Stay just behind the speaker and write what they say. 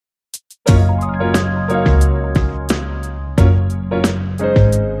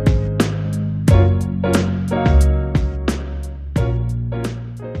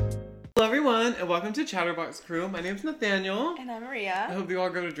welcome to Chatterbox Crew. My name's Nathaniel. And I'm Maria. I hope you all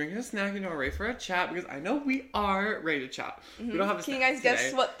go to drink and a snack and are ready for a chat because I know we are ready to chat. We don't have a Can snack you guys guess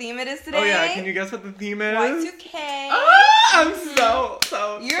today. what theme it is today? Oh yeah, can you guess what the theme is? Y2K. I'm so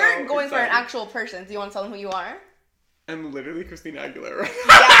You're going for an excited. actual person. Do you want to tell them who you are? I'm literally Christina Aguilera.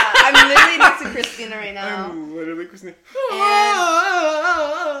 Yeah, I'm literally next to Christina right now. I'm literally Christina.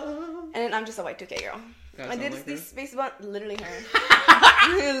 And I'm just a Y2K girl. I did like these space buns, literally her.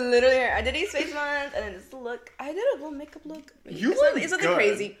 Literally her. I did these space buns and then this look. I did a little makeup look. It's nothing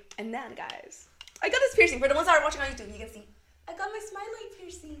crazy. And then, guys, I got this piercing. For the ones that are watching on YouTube, you can see. I got my smiley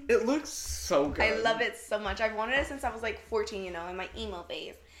piercing. It looks so good. I love it so much. I've wanted it since I was like 14, in my emo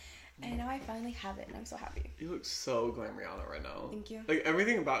phase. And now I finally have it, and I'm so happy. You look so glam Rihanna right now. Thank you. Like,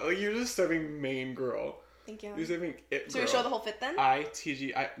 everything about you're just serving main girl. Thank you. You're serving it girl. Should we show the whole fit then?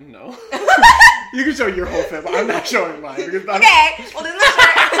 No. You can show your whole fit, but I'm not showing mine. Because Okay, well this is my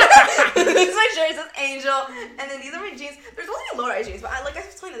shirt. This is my shirt, it says Angel. And then these are my jeans. There's only low-rise jeans, but I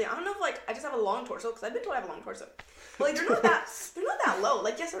was telling you, I don't know if I just have a long torso, because I've been told I have a long torso. But they're not that low.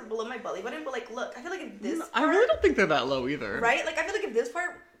 Like, yes, they're below my belly button, but look, I feel like if this part, I really don't think they're that low either. right? Like, I feel like if this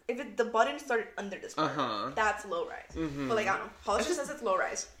part, the button started under this part, that's low rise. Mm-hmm. But I don't know. Hollister says it's low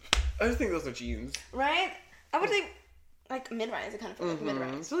rise. I just think those are jeans. Right? I would say mid-rise. It kind of feels like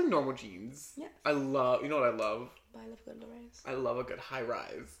mid-rise. It's like normal jeans. Yeah. I love, you know what I love? But I love good low-rise. I love a good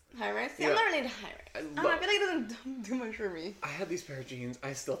high-rise. High-rise? See, Yeah. I'm not really into high-rise. I feel like it doesn't do much for me. I had these pair of jeans.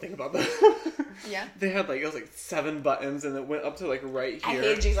 I still think about them. Yeah? They had it was 7 buttons and it went up to right I here.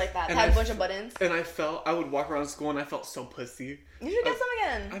 hate jeans like that. They And had a I bunch of buttons. And I would walk around school and I felt so pussy. You should get some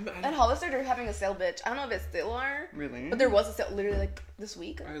again. At Hollister, they're having a sale, bitch. I don't know if it still are. Really? But there was a sale literally this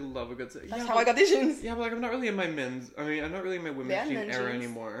week. I love a good sale. That's how I got these jeans. Yeah, but I'm not really in my men's. I'm not really in my women's jean era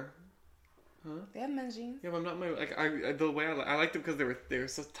anymore. Huh? They have men's jeans. Yeah, but I'm not the way I liked them because they were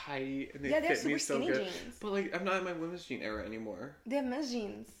so tight and they fit me so good. Jeans. But I'm not in my women's jean era anymore. They have men's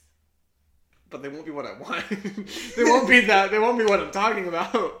jeans. But they won't be what I want. They won't be that. They won't be what I'm talking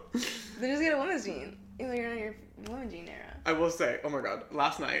about. Then just get a women's jean. Even though you're not in your women's jean era. I will say, oh my god,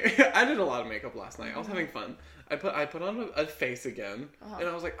 last night I did a lot of makeup last night. I was having fun. I put on a face again, and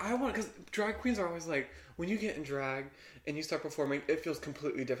I was like, I want, because drag queens are always like, when you get in drag and you start performing, it feels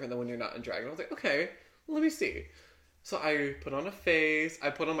completely different than when you're not in drag. And I was like, okay, let me see. So I put on a face, I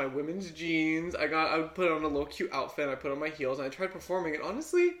put on my women's jeans, I put on a little cute outfit, I put on my heels, and I tried performing, and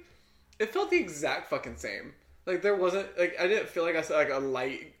honestly, it felt the exact fucking same. There wasn't, I didn't feel like I saw a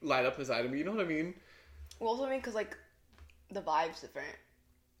light up inside of me, you know what I mean? Well, also because the vibe's different.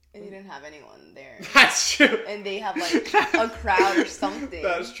 And you didn't have anyone there. That's true. And they have a crowd or something.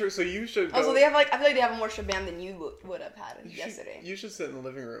 That's true. So you should go. Also, they have I feel like they have a more shabam than you would have had yesterday. You should sit in the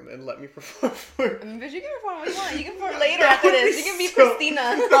living room and let me perform for you. I mean, but you can perform what you want. You can perform later after this. You can be Christina.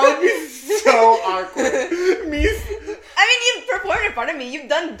 That would be so awkward. I mean, you've performed in front of me. You've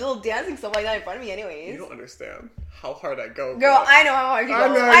done little dancing stuff like that in front of me anyways. You don't understand how hard I go. Girl, I know how hard you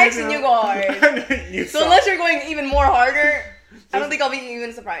go. I've seen you go hard. So unless you're going even more harder, I don't think I'll be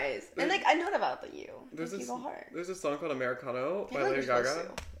even surprised. And I know that about you. You go hard. There's a song called Americano by like Lady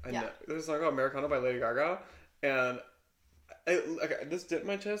Gaga. I know. There's a song called Americano by Lady Gaga, and this dip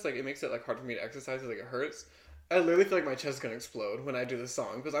my chest. It makes it hard for me to exercise. It hurts. I literally feel like my chest is gonna explode when I do this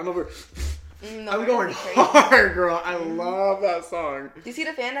song because I'm I'm going hard, girl. I love that song. Do you see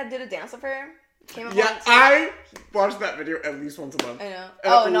the fan that did a dance with her? I watch that video at least once a month. I know.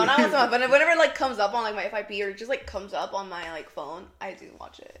 No, not once a month. But whenever it comes up on my FYP or just comes up on my phone, I do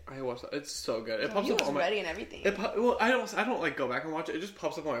watch it. I watch that. It's so good. It pops up on my ready and everything. Well, I don't go back and watch it. It just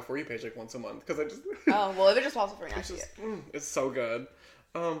pops up on my For You page once a month because I just. Oh well, if it just pops up for me, it's so good.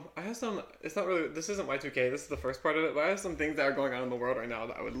 I have some. It's not really. This isn't Y2K. This is the first part of it. But I have some things that are going on in the world right now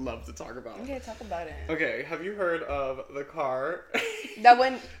that I would love to talk about. Okay, talk about it. Okay, have you heard of the car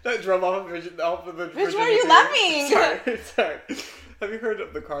that drove off of the? Which one are you laughing? Sorry. Have you heard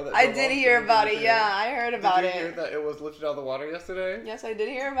of the car that? I did hear about it. Yeah, I heard about it. Did you hear that it was lifted out of the water yesterday? Yes, I did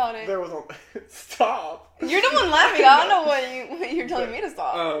hear about it. There was a stop. You're the one laughing. I don't know what you're telling me to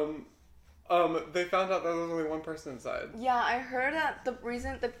stop. They found out there was only one person inside. Yeah, I heard that the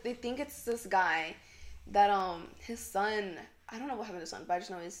reason that they think it's this guy that his son, I don't know what happened to his son, but I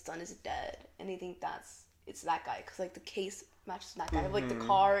just know his son is dead, and they think it's that guy because the case matches that guy, the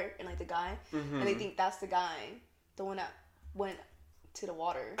car and the guy, and they think that's the guy, the one that went to the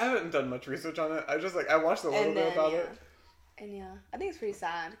water. I haven't done much research on it. I just I watched a little bit about it. And yeah, I think it's pretty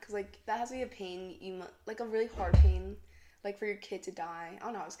sad because that has to be a pain a really hard pain. For your kid to die. I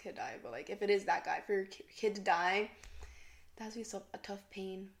don't know how his kid died, but if it is that guy, for your kid to die, that has to be a tough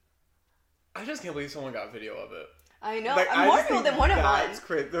pain. I just can't believe someone got video of it. I know. Like, More people than more than one. That's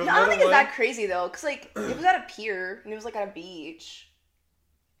crazy. No, I don't think it's that crazy though, because like it was at a pier and it was like at a beach.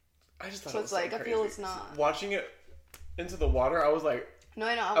 I just thought so it was it's like so I feel it's not watching it into the water. I was like, no,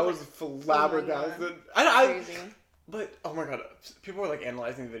 I know. I was flabbergasted. Crazy. But oh my god, people were like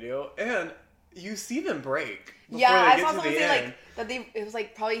analyzing the video and you see them break. Yeah, I saw someone say like that it was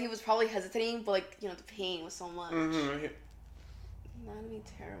like he was probably hesitating, but like, you know, the pain was so much. Mm-hmm. That'd be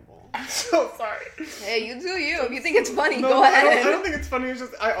terrible. I'm so sorry. Hey, you do you. If you think it's funny, go ahead. I don't think it's funny. It's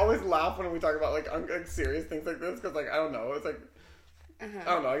just I always laugh when we talk about like serious things like this because like I don't know. It's like I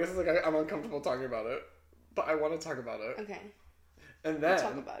don't know. I guess it's like I'm uncomfortable talking about it, but I want to talk about it. Okay. And then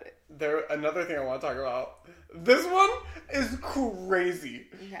talk about it. Another thing I want to talk about. This one is crazy.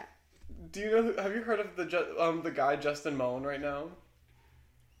 Okay. Do you know? Have you heard of the guy Justin Moan right now?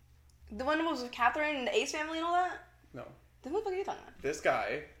 The one who was with Catherine and the Ace family and all that? No. Then what the fuck are you talking about? This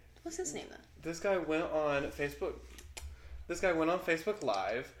guy. What's his name then? This guy went on Facebook. This guy went on Facebook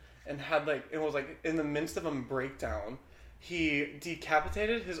Live and had like it was like in the midst of a breakdown. He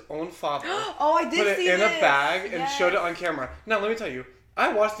decapitated his own father. Oh, I did put see it in this. a bag and showed it on camera. Now let me tell you,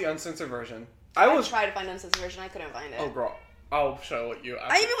 I watched the uncensored version. I tried to find the uncensored version. I couldn't find it. Oh, girl. I'll show you.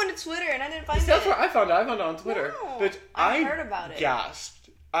 I even went to Twitter and I didn't find it. That's where I found it. I found it on Twitter. No, Bitch, I heard about it. Gasped.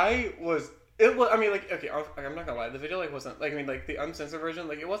 It was. I mean, like, okay, I'm not gonna lie. The video like wasn't like. I mean, like the uncensored version,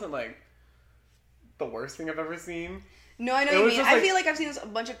 like it wasn't like the worst thing I've ever seen. No, I know what you mean. I feel like I've seen a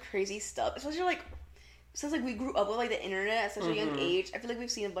bunch of crazy stuff, especially like since like we grew up with like the internet at such a young age. I feel like we've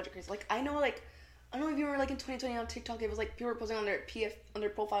seen a bunch of crazy. Like I know like. I don't know if you remember, like, in 2020 on TikTok, it was, like, people were posting on their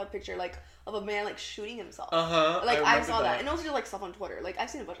profile picture, like, of a man, like, shooting himself. Uh-huh. Like, I saw that. And also just, like, stuff on Twitter. Like, I've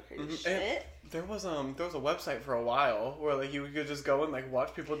seen a bunch of crazy shit. And there was a website for a while where, like, you could just go and, like,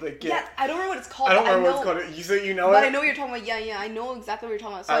 watch people, like, get... Yeah, I don't remember what it's called. I don't remember what it's called. You say you know but it? I know what you're talking about. Yeah, I know exactly what you're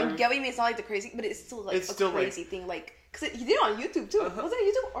talking about. So, I get what you mean. It's not, like, the crazy, but it's still, like, a crazy thing. Like, because he did it on YouTube, too. Was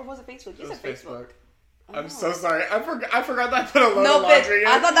it YouTube or was it Facebook? You said Facebook. I'm so sorry. I forgot that I put a load of laundry in.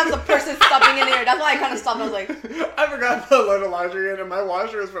 I thought that was a person stopping in there. That's why I kind of stopped. I was like... I forgot to put a load of laundry in, and my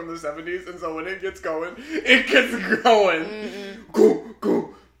washer is from the 70s, and so when it gets going, it gets going.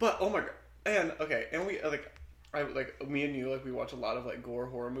 Go. But, oh my god. And, okay, and we, me and you, like, we watch a lot of, like, gore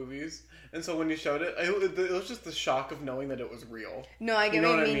horror movies, and so when you showed it, it was just the shock of knowing that it was real. No, I get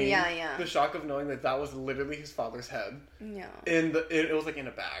what you mean. Yeah. The shock of knowing that was literally his father's head. Yeah. It was, like, in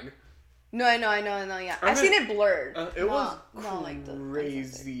a bag. No, I know, yeah. I've seen it blurred. It was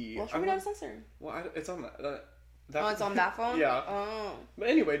crazy. Well, should we not censor? Well, it's on that it's on that phone? Yeah. Oh. But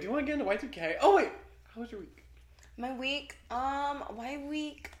anyway, do you want to get into Y2K? Oh, wait. How was your week? My week? My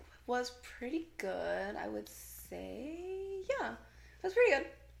week was pretty good, I would say. Yeah. It was pretty good.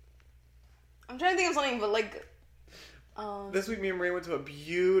 I'm trying to think of something, but, like... This week, me and Maria went to a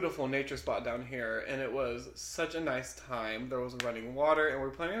beautiful nature spot down here, and it was such a nice time. There was running water, and we're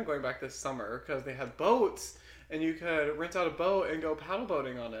planning on going back this summer because they had boats, and you could rent out a boat and go paddle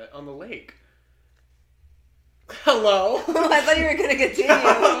boating on the lake. Hello. I thought you were gonna continue.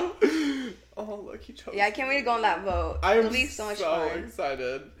 Oh, look, he chose. Yeah, I can't wait to go on that boat. It'll be so much fun. I'm so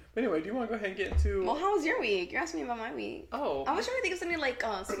excited. But anyway, do you want to go ahead and get into? Well, how was your week? You're asking me about my week. Oh. I was trying to think of something like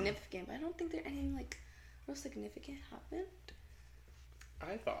significant, but I don't think there's anything like. Real significant happened?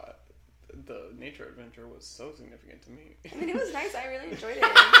 I thought the nature adventure was so significant to me. I mean, it was nice. I really enjoyed it.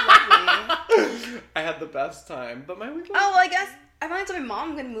 It was lovely. I had the best time, but my week was... Oh, well, I guess I finally told my mom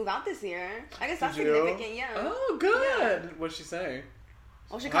I'm going to move out this year. I guess that's significant, yeah. Oh, good. Yeah. What'd she say?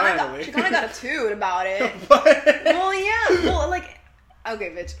 Well, she kind of got a toot about it. What? Well, yeah. Well, like...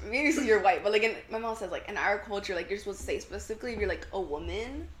 Okay, bitch. Maybe you're white, but, like, my mom says, like, in our culture, like, you're supposed to say specifically if you're, like, a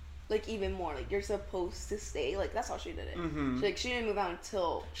woman... Like, even more. Like, you're supposed to stay. Like, that's how she did it. Mm-hmm. She didn't move out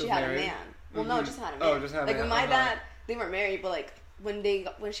until she had a man. Well, no, just had a man. Oh, just had a man. Like, when my dad, they weren't married, but, like, when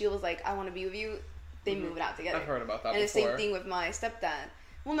she was like, I want to be with you, they moved out together. I've heard about that and before. And the same thing with my stepdad.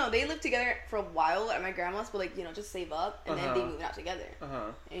 Well, no, they lived together for a while at my grandma's, but, like, you know, just save up, and then they moved out together.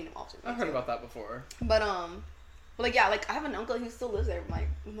 And, you know, often. I've heard about that before. But, like, yeah, like, I have an uncle who still lives there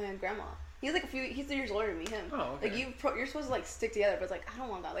with my grandma. He's like he's 3 years older than me. Oh, okay. Like you're supposed to like stick together, but it's like I don't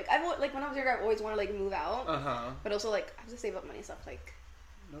want that. Like when I was younger, I always wanted to like move out. But also like I have to save up money and stuff. Like,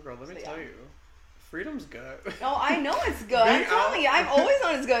 no, girl, let me tell you, freedom's good. Oh, I know it's good. I'm telling you, I've always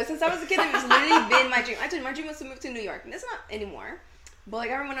known it's good. Since I was a kid, it's literally been my dream. I told you my dream was to move to New York, and it's not anymore. But like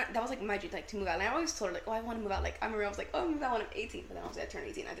I remember that was like my dream, like to move out. And I always told her like, oh, I want to move out. Like I remember I was like, oh, I move out when I'm 18. But then obviously I turned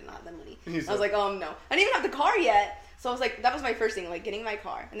 18. I did not have that money. I was like, no, I didn't even have the car yet. So I was like, that was my first thing, like getting my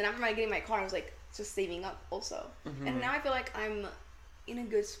car. And then after getting my car, I was like, just saving up also. And now I feel like I'm in a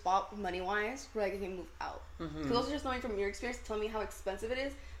good spot money wise where I can move out. Because also just knowing from your experience, telling me how expensive it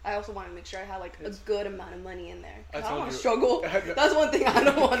is, I also want to make sure I have like a good amount of money in there. I don't want to struggle. That's one thing I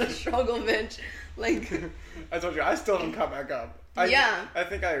don't want to struggle, bitch. Like I told you, I still haven't caught back up. I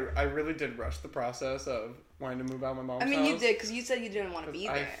think I really did rush the process of wanting to move out of my mom's house. You did, because you said you didn't want to be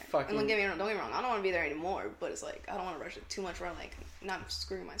there. And don't get me wrong, I don't want to be there anymore, but it's like, I don't want to rush it too much where I'm like, not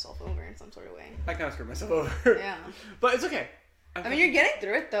screwing myself over in some sort of way. I kind of screwed myself over. Yeah. But it's okay. You're getting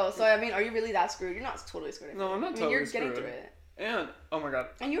through it though, so are you really that screwed? You're not totally screwed. No, I'm not totally you're screwed. Getting through it. And, oh my god.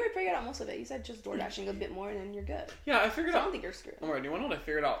 And you already figured out most of it. You said just door dashing a bit more and then you're good. Yeah, I figured out. I don't think you're screwed. Oh my god, do you want to know what I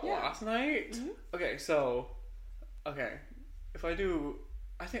figured out last night? Mm-hmm. Okay, so, if I do,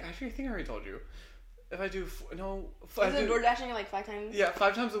 I think I already told you. If I do, no. Is it door dashing like 5 times? Yeah,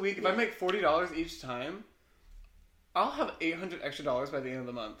 5 times a week. If I make $40 each time, I'll have $800 extra by the end of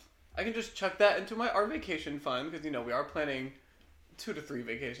the month. I can just chuck that into our vacation fund, because, we are planning 2 to 3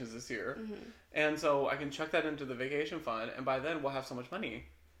 vacations this year. Mm-hmm. And so I can chuck that into the vacation fund, and by then we'll have so much money.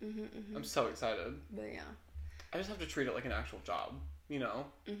 Mm-hmm, mm-hmm. I'm so excited. But yeah. I just have to treat it like an actual job,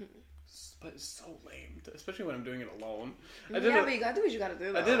 Mm-hmm. But it's so lame, especially when I'm doing it alone. But you gotta do what you gotta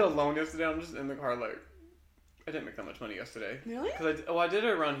do, though. I did it alone yesterday. I'm just in the car, like, I didn't make that much money yesterday. Really? I did it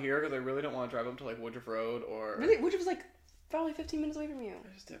around here because I really don't want to drive up to, like, Woodruff Road or... Really? Woodruff is, like, probably 15 minutes away from you.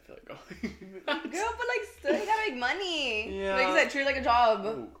 I just didn't feel like going. Girl, but, like, still, you gotta make money. Yeah. Like you said, treat it like a job.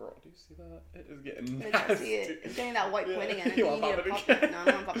 Oh, girl, do you see that? It is getting nasty. I see it. It's getting that white point again. I think you you need want to to pop pop it. No, I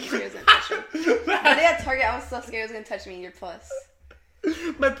don't want to pop it. Scare's gonna touch you. The day at Target, I was so scared it was gonna touch me. Your puss.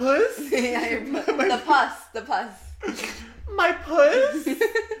 My puss? Yeah, your puss. The puss. My puss?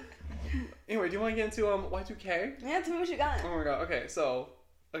 Anyway, do you want to get into Y2K? Yeah, tell me what you got. Oh my god. Okay, so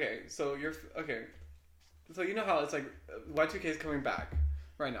you're So you know how it's like Y2K is coming back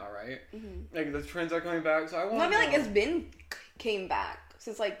right now, right? Mm-hmm. Like the trends are coming back. So I want. Like it's came back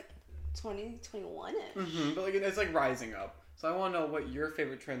since like 2021ish. Mm-hmm. But like it's like rising up. So I want to know what your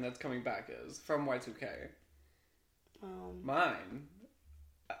favorite trend that's coming back is from Y2K. Mine.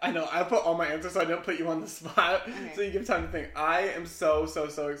 I know, I put all my answers so I don't put you on the spot. Okay. So you give time to think. I am so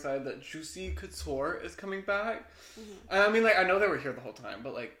excited that Juicy Couture is coming back. Mm-hmm. I know they were here the whole time,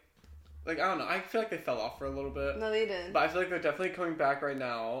 but like I don't know. I feel like they fell off for a little bit. No, they did. But I feel like they're definitely coming back right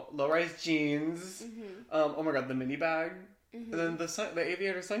now. Low-rise jeans. Mm-hmm. Oh my god, the mini bag. Mm-hmm. And then the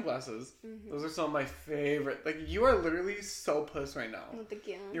aviator sunglasses. Mm-hmm. Those are some of my favorite. Like, you are literally so puss right now. Oh, thank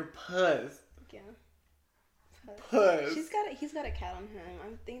you. You're puss. Thank you. Puss. He's got a cat on him. I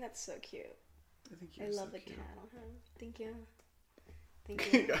think that's so cute. I love the cat on him. Thank you.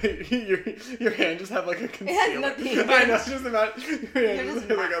 Thank you. your hand just have like a concealer. It has nothing. I know. It's just about your hand just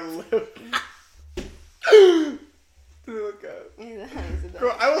have like a lip. Look at.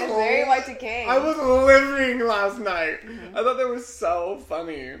 Girl, I was very Y2K. I was living last night. Mm-hmm. I thought they were so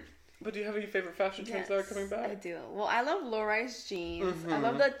funny. But do you have any favorite fashion trends that are coming back? I do. Well, I love low-rise jeans. Mm-hmm. I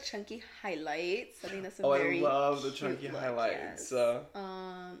love the chunky highlights. I think that's I love the chunky highlights. Yes.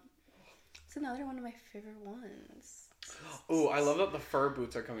 It's another one of my favorite ones. Oh, I love that the fur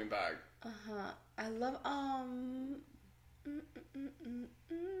boots are coming back. I love I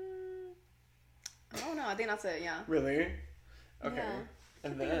don't know. I think that's it. Yeah. Really? Okay. Yeah.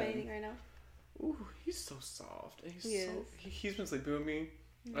 And then. I can't think of anything right now. Ooh, he's so soft. And he's been sleeping with me.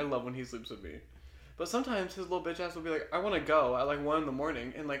 Mm-hmm. I love when he sleeps with me. But sometimes his little bitch ass will be like, I want to go at like 1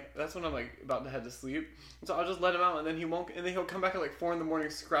 a.m. and like that's when I'm like about to head to sleep. And so I'll just let him out and then he won't. And then he'll come back at like 4 a.m.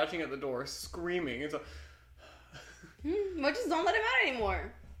 scratching at the door, screaming. And so. Well, just don't let him out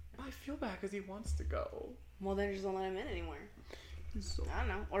anymore. I feel bad because he wants to go. Well, then just don't let him in anymore. I don't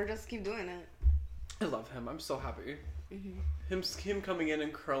know, or just keep doing it. I love him. I'm so happy. Mm-hmm. Him coming in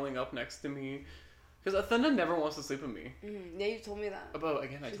and curling up next to me. Because Athena never wants to sleep with me. Mm-hmm. Yeah, you told me that. But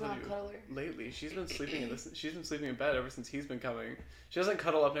again, I told you. Lately, she's been sleeping in bed ever since he's been coming. She doesn't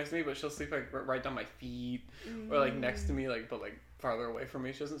cuddle up next to me, but she'll sleep like right down my feet, or like next to me, but farther away from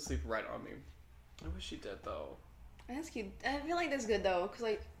me. She doesn't sleep right on me. I wish she did though. That's cute. I feel like that's good though,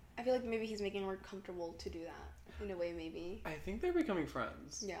 because I feel like maybe he's making her comfortable to do that in a way. Maybe. I think they're becoming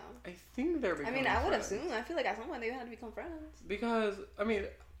friends. Yeah. I think they're becoming. I would assume. I feel like at some point they had to become friends. Because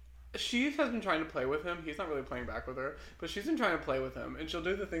she has been trying to play with him. He's not really playing back with her, but she's been trying to play with him, and she'll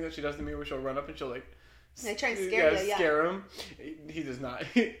do the thing that she does to me, where she'll run up and she'll like try and scare him. He does not.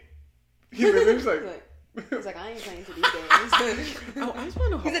 He literally's like. He's like, I ain't playing to these games. I just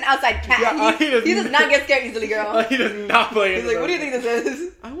want to know. He's an outside cat. Yeah, he does not get scared easily, girl. He does not play. He's like, what do you think this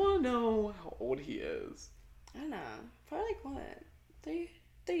is? I want to know how old he is. I don't know. Probably like what? 3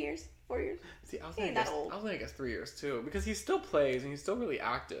 years? 4 years? See, I was thinking, I guess 3 years too, because he still plays and he's still really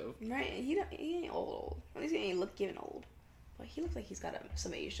active. Right? He ain't old. At least he ain't even old. But he looks like he's got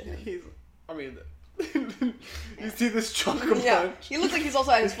some age to him. You see this chunk of punch? He looks like he's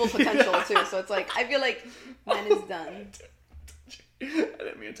also at his full potential too. So it's like I feel like man is done. I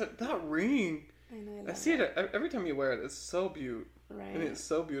didn't mean to touch that ring. I know. I see it every time you wear it. It's so beautiful. Right. And it's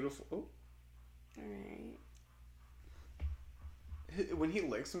so beautiful. Oh. Alright. When he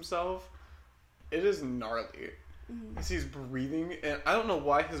licks himself, it is gnarly. Mm-hmm. As he's breathing, and I don't know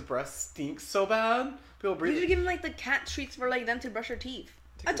why his breath stinks so bad. People breathe. You should give him like the cat treats for like them to brush your teeth.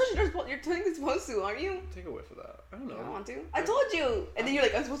 I told you you're technically supposed to, aren't you? Take a whiff of that. I don't know. You don't want to? I told you! And then you're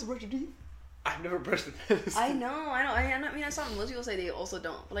like, I'm supposed to brush your teeth? I've never brushed the penis. I know. I mean, I saw most people say they also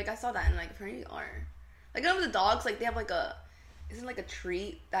don't. But like, I saw that and like, apparently they are. Like, with the dogs, like, they have like isn't like a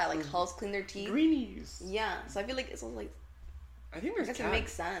treat that like helps clean their teeth? Greenies. Yeah. So I feel like it's also like, I guess it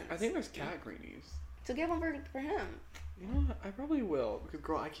makes sense. I think there's cat greenies. So get one for him. You know what? I probably will, because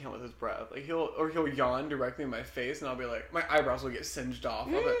girl, I can't with his breath. Like he'll yawn directly in my face, and I'll be like, my eyebrows will get singed off.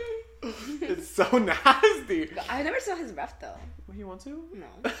 I'm like, it's so nasty. I never saw his breath though. Well, you want to? No.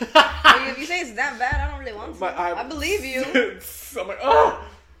 Well, if you say it's that bad, I don't really want to. I believe you. I'm like, oh.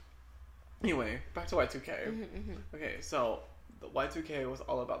 Anyway, back to Y2K. Okay, so the Y2K was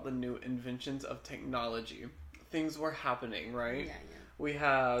all about the new inventions of technology. Things were happening, right? Yeah. We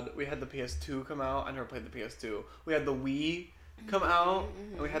had the PS2 come out. I never played the PS2. We had the Wii come out,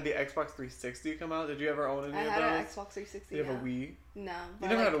 and we had the Xbox 360 come out. Did you ever own any of those? I had an Xbox 360. Did you have a Wii? No. You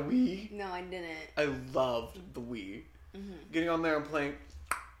never had a Wii? No, I didn't. I loved the Wii. Getting on there and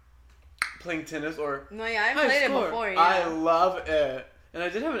playing tennis or... No, yeah, I played it before, yeah. I love it. And I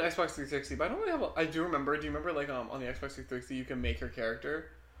did have an Xbox 360, but I don't really have I do remember, like, on the Xbox 360, you can make your character?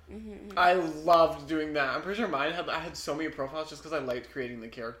 I loved doing that. I'm pretty sure I had so many profiles just because I liked creating the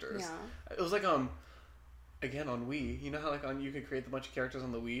characters. Yeah. It was like, again, on Wii. You know how, like, you could create a bunch of characters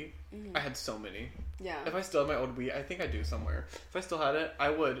on the Wii? I had so many. Yeah. If I still had my old Wii, I think I do somewhere. If I still had it, I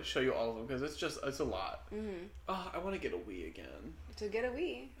would show you all of them because it's a lot. Oh, I want to get a Wii again. To get a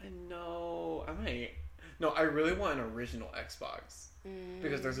Wii? I know. I might. No, I really want an original Xbox.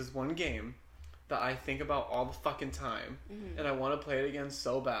 Because there's this one game that I think about all the fucking time, and I want to play it again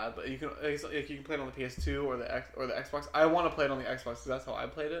so bad. But you can play it on the PS2 or the Xbox. I want to play it on the Xbox because that's how I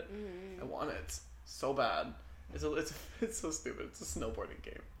played it. I want it so bad. It's so stupid. It's a snowboarding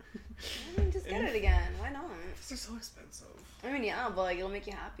game. I mean, just get it again. Why not? Because they're so expensive. I mean, yeah, but like it'll make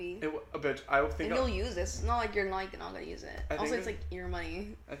you happy. Bitch, I would think. And you'll use this. It's not like you're not gonna use it. Also, it's like your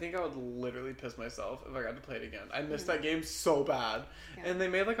money. I think I would literally piss myself if I got to play it again. I missed that game so bad. Yeah. And they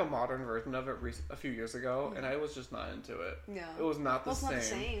made like a modern version of it a few years ago, and I was just not into it. Yeah. It was not the same. Not the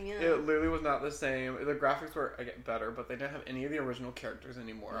same. Yeah. It literally was not the same. The graphics were better, but they didn't have any of the original characters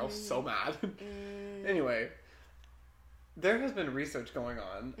anymore. I was so mad. Anyway, there has been research going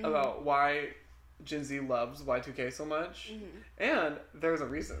on about why Gen Z loves Y2K so much, and there's a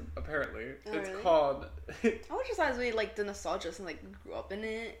reason. Apparently, it's really? Called. I would just thought we like the nostalgia and like grew up in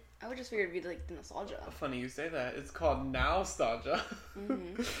it. I would just figure it'd be like the nostalgia. Funny you say that. It's called Nostalgia,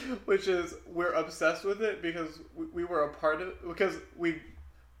 which is we're obsessed with it because we were a part of it because we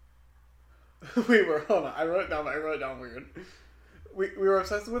were. Hold on, I wrote it down weird. We were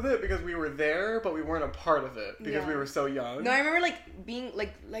obsessed with it because we were there, but we weren't a part of it because we were so young. No, I remember like being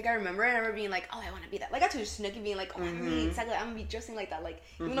like I remember being like, oh, I want to be that. Like I told Snooki being like, oh, I'm gonna be dressing like that. Like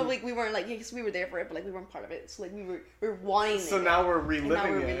even though like we weren't like, yes, we were there for it, but like we weren't part of it. So like we were wanting it. So now we're reliving it. And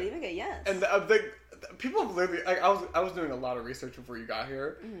now we're reliving it. Yes. And the people have literally like I was doing a lot of research before you got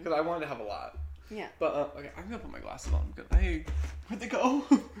here because I wanted to have a lot. Yeah. But okay, I'm gonna put my glasses on because where'd they go?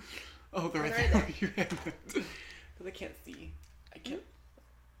 Oh, they're right there. Because I can't see. I can't.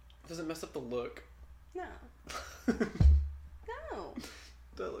 Does it mess up the look? No. No.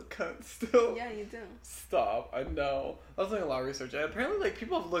 Do I look cunt still? Yeah, you do. Stop. I know. I was doing a lot of research. And apparently, like,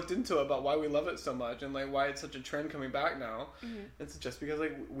 people have looked into it about why we love it so much and, like, why it's such a trend coming back now. It's just because,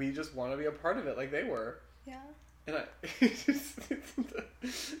 like, we just want to be a part of it like they were. Yeah. And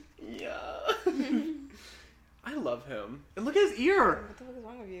yeah. I love him. And look at his ear. What the fuck is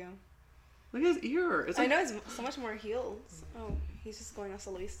wrong with you? Look at his ear. It's like, I know it's so much more healed. Oh, he's just going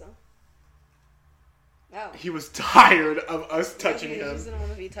hasta la vista. Oh. He was tired of us touching him. He just didn't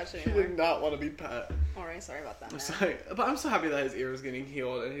want to be touched anymore. He did not want to be pet. Alright, sorry about that. I'm sorry. But I'm so happy that his ear is getting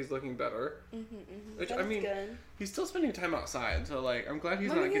healed and he's looking better. Which, I mean, good. He's still spending time outside, so, like, I'm glad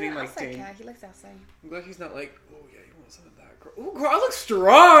he's not getting, like, dinged. He likes outside. I'm glad he's not like, oh, yeah, you want some of that, girl. Oh, girl, I look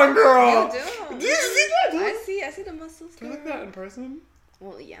strong, girl. You do. Do you see that? I see the muscles. Do you like that in person?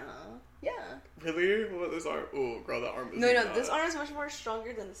 Well, yeah. Yeah. Really? What about this arm? Oh, girl, that arm is No, not. this arm is much more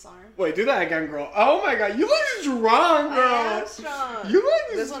stronger than this arm. Wait, do that again, girl. Oh my god, you look strong, girl. I am strong. You look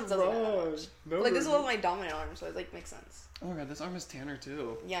this one strong. doesn't No, like, this was my dominant arm, so it, like, makes sense. Oh my god, this arm is tanner,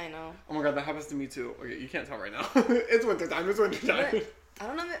 too. Yeah, I know. Oh my god, that happens to me, too. Okay, you can't tell right now. It's winter time. It's winter time. But I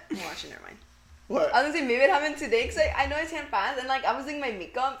don't know if it... Oh, actually, never mind. What? I was gonna say, maybe it happened today, because I know I tan fast, and, like, I was doing my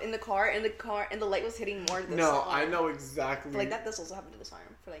makeup in the car, and the light was hitting more this No, arm. I know exactly. But, like, that does also happen to this arm,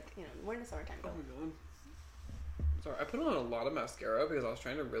 for, like, you know, more in the summertime, though. Oh my god. Sorry, I put on a lot of mascara because I was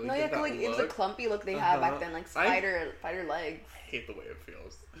trying to really No, get yeah, that like, look. it was a clumpy look they had back then, like spider legs. I hate the way it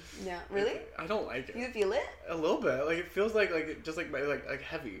feels. Yeah, really? I don't like it. You feel it? A little bit. Like, it feels like just like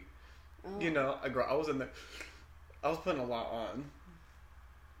heavy. Oh. You know, I was in there. I was putting a lot on.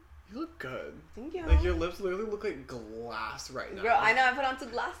 You look good. Thank you. Like, your lips literally look like glass right now. Girl, I know, I put on 2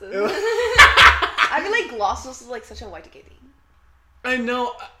 glasses. I feel like gloss was, like, such a Y2K thing. I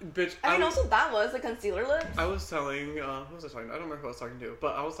know, bitch. I mean, also that was the concealer lips. I was telling, who was I talking to? I don't remember who I was talking to,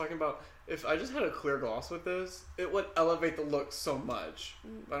 but I was talking about if I just had a clear gloss with this, it would elevate the look so much.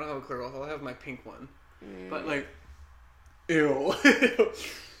 But I don't have a clear gloss. I'll have my pink one. But, like, ew.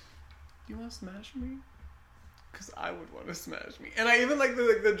 You want to smash me? Because I would want to smash me. And I even like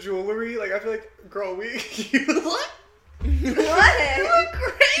the jewelry. Like, I feel like, girl, you look... What? You look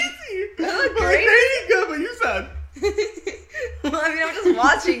crazy. I look crazy. Good, but you said... Well, I mean, I'm just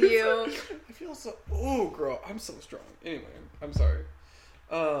watching you. I feel so... Oh, girl, I'm so strong. Anyway, I'm sorry.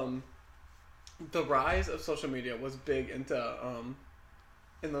 The rise of social media was big into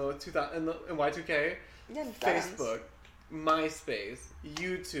in Y2K. Yeah, Facebook, MySpace,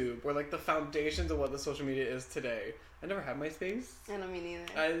 YouTube were like the foundations of what the social media is today. I never had MySpace. I don't mean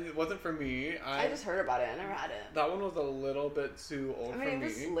either. It wasn't for me. I just heard about it. I never had it. That one was a little bit too old for me. I mean, it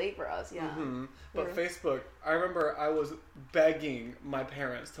was late for us, yeah. Mm-hmm. But Facebook, I remember I was begging my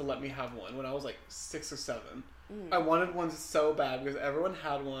parents to let me have one when I was like 6 or 7. I wanted one so bad because everyone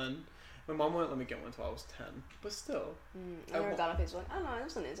had one. My mom wouldn't let me get one until I was 10. But still. I never got on Facebook. I don't know. I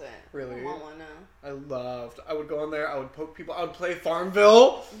wasn't into it. Really? I want one now. I would go in there. I would poke people. I would play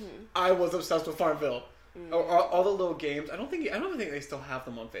Farmville. I was obsessed with Farmville. All the little games. I don't think they still have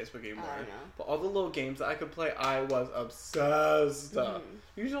them on Facebook anymore. I don't know. But all the little games that I could play, I was obsessed.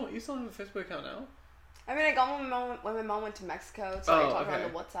 You still have a Facebook account now? I mean, I got one when my mom went to Mexico, so I talked on the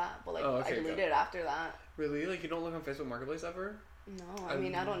WhatsApp, but like I deleted it after that. Really? Like, you don't look on Facebook Marketplace ever? No, I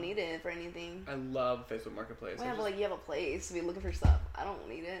mean, I don't need it for anything. I love Facebook Marketplace. Well, yeah, but like, you have a place to be looking for stuff. I don't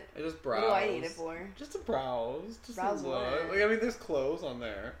need it. I just browse. What do I need it for? Just to browse. Just browse to look. what? Like, I mean, there's clothes on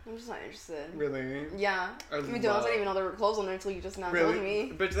there. I'm just not interested. Really? Yeah. I mean, I didn't even know there were clothes on there until you just now told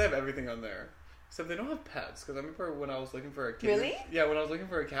me. Bitch, they have everything on there. Except they don't have pets. Because I remember when I was looking for a cat. Really? Yeah, when I was looking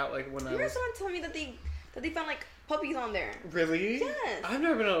for a cat, like when I was... someone tell me that they found like puppies on there. Really? Yes. I've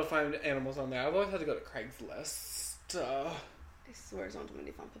never been able to find animals on there. I've always had to go to Craigslist. I swear someone told me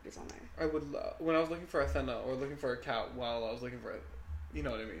they found puppies on there. I would love... When I was looking for Athena or looking for a cat while I was looking for... You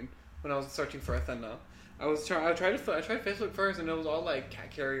know what I mean? When I was searching for Athena. I tried Facebook first and it was all like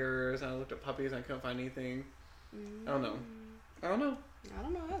cat carriers and I looked at puppies and I couldn't find anything. I don't know. I don't know either.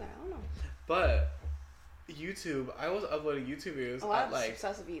 I don't know. But YouTube, I was uploading YouTube videos at like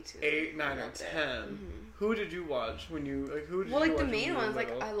obsessive YouTube. 8, 9, or 10. Who did you watch when you who did well, you like watch the main ones,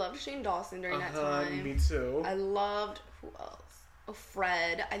 little? like I loved Shane Dawson during that time. Me too. I loved who else? Oh,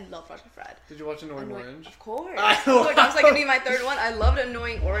 Fred. I loved watching Fred. Did you watch Annoying Orange? Of course. That was like gonna be my third one. I loved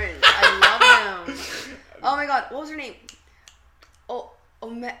Annoying Orange. I loved him. Oh my god, what was her name? What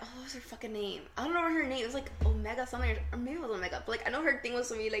was her fucking name? I don't know her name. It was like Omega something, or maybe it was Omega. But like I know her thing was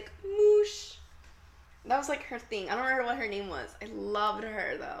to be like moosh. That was like her thing. I don't remember what her name was. I loved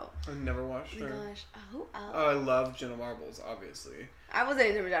her though. I never watched her. Oh my gosh. Who else? Oh, I love Jenna Marbles, obviously. I wasn't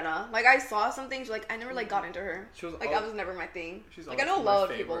into Jenna. Like I saw some things. Like I never like got into her. She was like that was never my thing. She's like I know a lot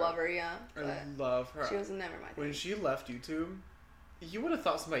of people love her. Yeah. I love her. She was never my thing. When she left YouTube, you would have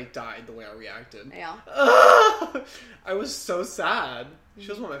thought somebody died the way I reacted. Yeah. I was so sad. She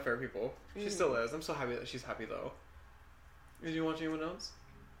was one of my favorite people. She still is. I'm so happy that she's happy though. Did you watch anyone else?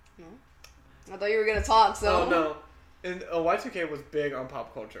 No. I thought you were gonna talk. So. Oh no. And Y2K was big on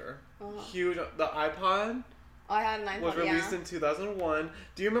pop culture. Huge. The iPod. I had an iPod. Was released in 2001.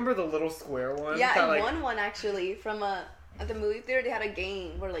 Do you remember the little square one? Yeah, I won one actually from at the movie theater. They had a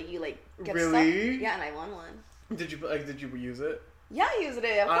game where like you like get really? stuff. Yeah, and I won one. Did you use it? Yeah, I used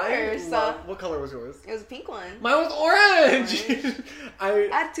it, of course. What color was yours? It was a pink one. Mine was orange! I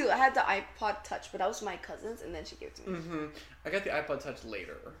had two. I had the iPod Touch, but that was my cousin's, and then she gave it to me. I got the iPod Touch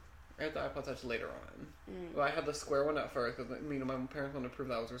later. I got the iPod Touch later on. Well, I had the square one at first because my parents wanted to prove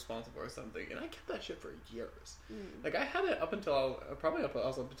that I was responsible or something, and I kept that shit for years. Like I had it up until I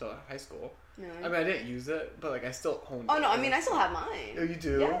was up until high school. Really? I mean, I didn't use it, but like I still honed it. Oh no, I mean I still have mine. Oh, you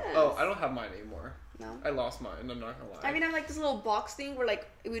do? Yes. Oh, I don't have mine anymore. No. I lost mine. I'm not gonna lie. I mean, I have like this little box thing where like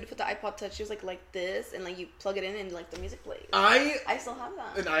we'd put the iPod Touches like this, and like you plug it in and like the music plays. I still have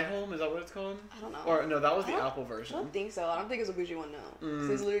that. An iHome, is that what it's called? I don't know. Or no, that was the Apple version. I don't think so. I don't think it's a bougie one. No,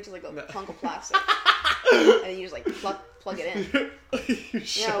 it's literally just like a hunk of plastic, and you just like plug it in.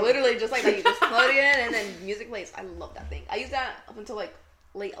 Yeah, literally just like that. You just plug it in and then music plays. I love that thing. I used that up until like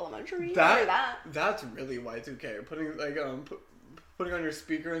late elementary. That's really Y2K. Putting like putting on your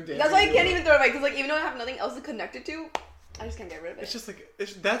speaker and dancing. That's why I can't even throw it away because like even though I have nothing else to connect it to, I just can't get rid of it. It's just like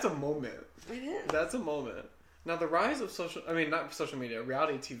that's a moment. It is. That's a moment. Now the rise of not social media,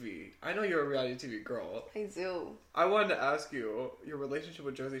 reality TV. I know you're a reality TV girl. I do. I wanted to ask you your relationship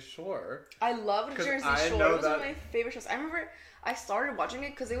with Jersey Shore. I loved Jersey Shore. It was one of my favorite shows. I remember I started watching it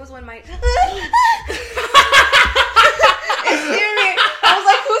because it was when my. It scared me. I was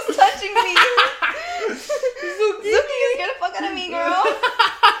like, "Who's touching me?" Zuki, you scared the fuck out of me, girl.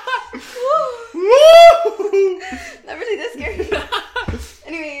 Never see this scary.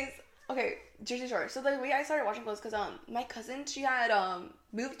 Anyways, okay, Jersey Shore. So the way I started watching was because my cousin, she had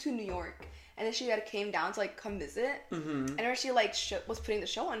moved to New York, and then she had came down to like come visit. And when she like was putting the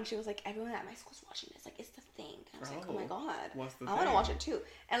show on, and she was like, everyone at my school's watching this. Like, it's the thing. And I was like, oh my god, I want to watch it too.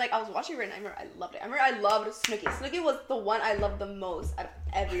 And like I was watching it, and I remember I loved it. I remember I loved Snooki. Snooki was the one I loved the most out of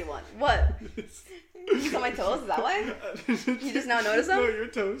everyone. What? You saw my toes? Is that why? You just now notice them? No, your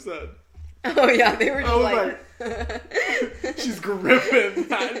toes said. Oh yeah, they were just like she's gripping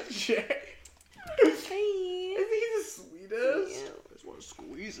that shit. Hey. Isn't he the sweetest? Yeah. I just want to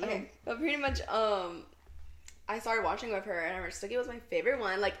squeeze him. Okay, but pretty much, I started watching with her, and I remember Snooki was my favorite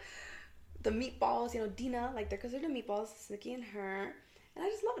one. Like, the meatballs, Dina, like, they're considered meatballs, Snooki and her, and I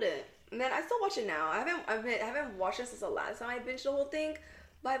just loved it. And then I still watch it now. I haven't watched it since the last time I binged the whole thing,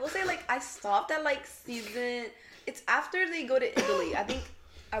 but I will say, like, I stopped at, like, season, it's after they go to Italy. I think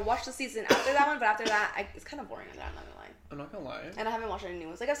I watched the season after that one, but after that, it's kind of boring. I'm not gonna lie. I'm not gonna lie. And I haven't watched any new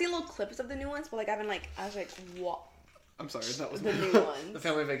ones. Like, I've seen little clips of the new ones, but, like, I was like, what? I'm sorry, that was the new ones. The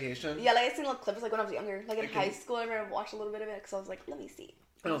Family Vacation? Yeah, like, I've seen little clips, like, when I was younger. Like, in high school, I remember I watched a little bit of it, because I was like, let me see.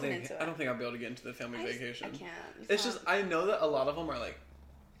 I don't think I'll be able to get into the Family Vacation. I can't. It's just, I know that a lot of them are, like,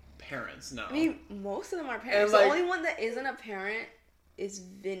 parents now. I mean, most of them are parents. The only one that isn't a parent is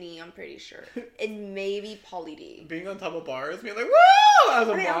Vinny, I'm pretty sure. And maybe Pauly D. Being on top of bars, being like, woo! As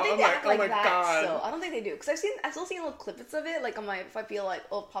a mom, I'm like, oh my god. So I don't think they do. Because I've still seen little clips of it, like on my, if I feel like,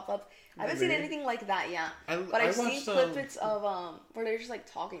 pop up. I haven't seen anything like that yet. But I've seen clips of, where they're just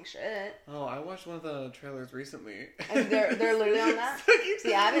like talking shit. Oh, I watched one of the trailers recently. And they're literally on that?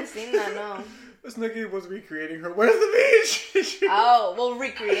 See, I haven't seen that, no. Snooki was recreating her, where's the beach? Oh, well,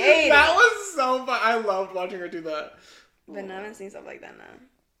 recreate. That was so fun. I loved watching her do that. But I haven't seen stuff like that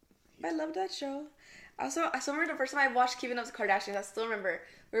now. I love that show. I still remember the first time I watched Keeping Up with the Kardashians. I still remember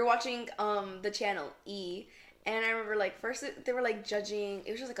we were watching the channel E, and I remember like first they were like judging.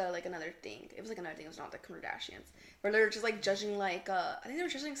 It was just like another thing. It was like another thing. It was not the Kardashians. Where they were just like judging like I think they were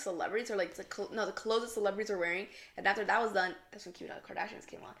judging celebrities or like the clothes that celebrities were wearing. And after that was done, that's when Keeping Up with the Kardashians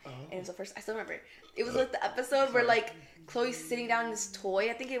came on. Oh. And it was the first. I still remember. It was like the episode where like Khloe's sitting down in this toy.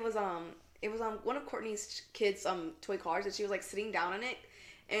 I think it was one of Courtney's kids' toy cars, and she was like sitting down on it,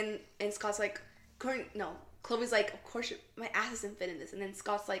 and Scott's like, Chloe's like, of course my ass doesn't fit in this, and then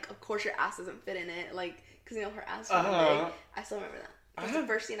Scott's like, of course your ass doesn't fit in it, like, because her ass is big. I still remember that. That's the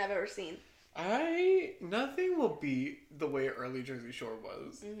first scene I've ever seen. Nothing will beat the way early Jersey Shore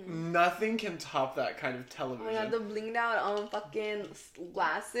was. Mm-hmm. Nothing can top that kind of television. Oh my god, the blinged out fucking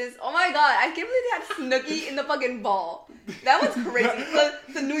glasses. Oh my god, I can't believe they had Snooki in the fucking ball. That was crazy.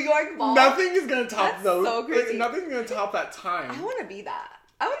 the New York ball. Nothing is gonna top those. So crazy. Like, nothing's gonna top that time. I want to be that.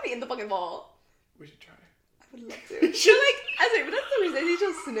 I want to be in the fucking ball. We should try. I would love to. But that's the reason she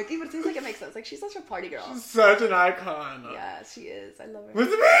chose Snooki, but it seems like it makes sense. Like, she's such a party girl. She's such an icon. Yeah, she is. I love her. Where's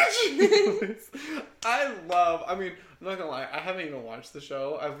the bitch? I mean, I'm not gonna lie, I haven't even watched the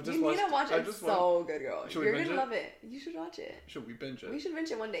show. You need to watch it. It's so good, girl. You're gonna love it. You should watch it. Should we binge it? We should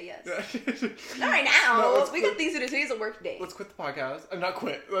binge it one day, yes. Not right now. We got things to do. Today's a work day. Let's quit the podcast. I'm not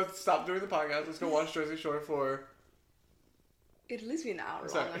quit. Let's stop doing the podcast. Let's go watch Jersey Shore for... It'd at least be an hour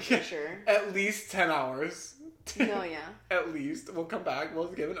long, I'm pretty sure. At least 10 hours. No, yeah. At least. We'll come back. We'll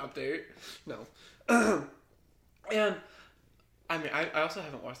give an update. No. And, I mean, I also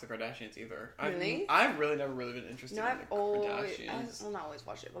haven't watched the Kardashians either. Really? I've really never really been interested in the Kardashians. I've not always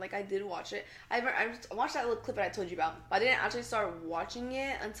watched it, but, like, I did watch it. I watched that little clip that I told you about, but I didn't actually start watching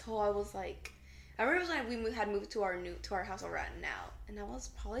it until I was, like... I remember it was when we had moved to our house where we're at now, and I was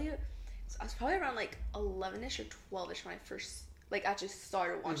probably around like 11ish or 12ish when I first like actually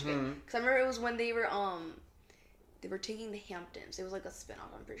started watching it. Because I remember it was when they were taking the Hamptons. It was like a spin-off,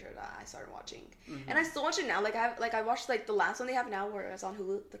 I'm pretty sure, that I started watching. And I still watch it now. I watched like the last one they have now where it's on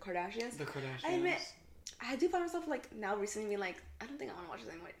Hulu, The Kardashians. I admit, I do find myself like now recently being like, I don't think I want to watch this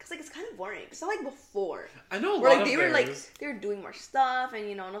anymore. Because like it's kind of boring. It's not like before. I know a where, lot like, of they were doing more stuff and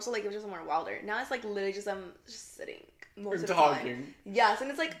and also like it was just more wilder. Now it's like literally just just sitting most of the time. Yes, and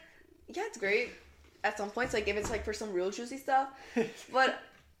it's like, yeah, it's great at some points, like if it's like for some real juicy stuff. But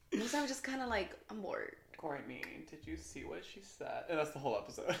most of the time, just kind of like, I'm bored. Courtney, did you see what she said? And that's the whole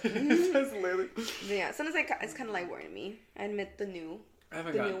episode. It's literally... Yeah, sometimes it's kind of like boring to me. I admit the new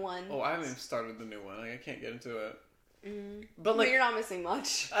one. Oh, I haven't even started the new one. Like, I can't get into it. But like, you're not missing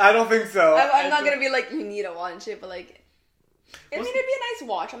much. I don't think so. I'm not gonna be like, you need to watch it, but like, it'd be a nice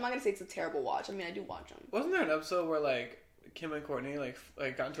watch. I'm not gonna say it's a terrible watch. I mean, I do watch them. Wasn't there an episode where like Kim and Courtney like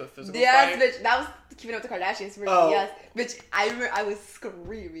got into a physical fight? Yes, bitch. That was Keeping Up with the Kardashians. Oh. Yes, bitch. I remember I was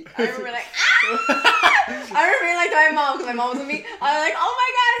screaming. I remember like, ah! I remember being like to my mom, because my mom was with me. I was like, oh my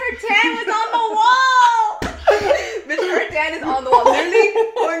god, her tan was on the wall. Bitch, her tan is on the wall.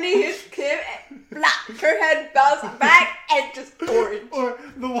 Literally, Courtney hit Kim and flap. Her head bounced back and just orange. Or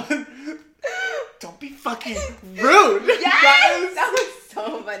the one, don't be fucking rude. Yes, that was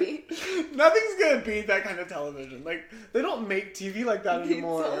so funny. Nothing's gonna beat that kind of television. Like, they don't make TV like that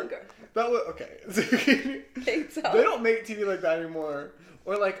anymore. That was okay. They don't make TV like that anymore.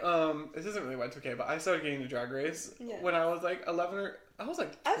 Or like, this isn't really Y2K, but I started getting into Drag Race when I was like 11 or I was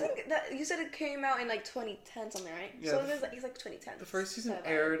like 12. I think that you said it came out in like 2010 something, right? Yeah. So it's like 2010. The first season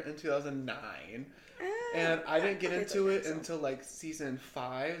aired in 2009. And I didn't get into it until like season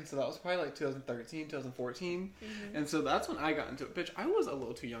 5, and so that was probably like 2013, 2014. And so that's when I got into it. Bitch, I was a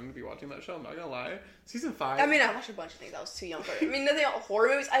little too young to be watching that show, I'm not gonna lie. Season 5. I mean, I watched a bunch of things I was too young for it. I mean, nothing horror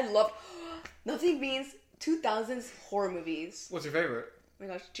movies. I loved nothing beats 2000s horror movies. What's your favorite? Oh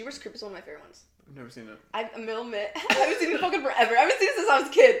my gosh, Jeepers Creepers is one of my favorite ones. I've never seen it. I admit, I haven't seen it fucking forever. I haven't seen it since I was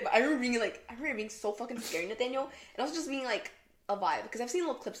a kid. But I remember being so fucking scary, Nathaniel, and also just being like a vibe, because I've seen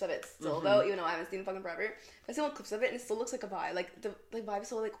little clips of it still though, even though I haven't seen it fucking forever. I've seen little clips of it and it still looks like a vibe. Like the vibe is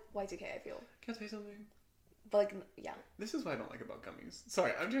so like Y2K, I feel. Can I tell you something? But like, yeah. This is what I don't like about gummies.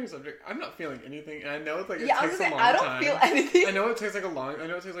 Sorry, I'm changing subject. I'm not feeling anything, and I know it's like it takes a long time. I don't feel anything. I know it takes like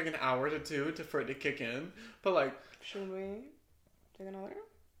an hour to 2 for it to kick in. But like, should we take another?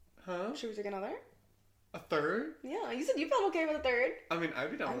 Huh? Should we take another? A third? Yeah, you said you felt okay with a third. I mean,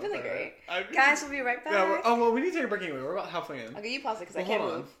 I'd be down with I'm a feeling third. great. Guys, we'll be right back. Yeah, we need to take a break anyway. We're about halfway in. Okay, you pause it because I can't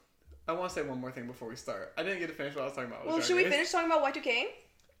move. I want to say one more thing before we start. I didn't get to finish what I was talking about. Well, should we finish talking about Y2K?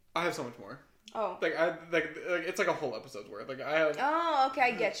 I have so much more. Oh. Like it's like a whole episode's worth. Like I have. Oh, okay,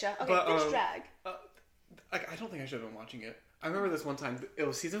 I getcha. Okay, but, finish drag. I don't think I should have been watching it. I remember this one time. It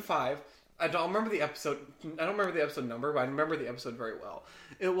was season 5. I don't remember the episode. I don't remember the episode number, but I remember the episode very well.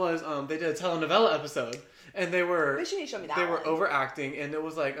 It was they did a telenovela episode, and they were you need to show me that they were overacting, and it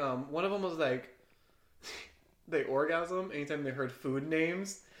was like one of them was like they orgasm anytime they heard food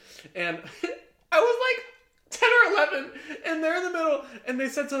names, and I was like 10 or 11, and they're in the middle, and they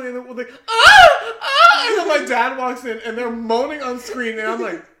said something, and they're like and then my dad walks in, and they're moaning on screen, and I'm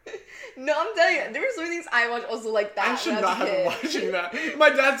like. No, I'm telling you, there were so many things I watched also like that. I should not have been watching that. My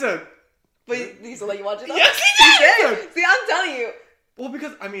dad said. But he used to let you watch it though? Yes, he did! See, I'm telling you. Well,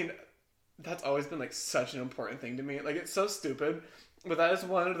 because, I mean, that's always been, like, such an important thing to me. Like, it's so stupid, but that is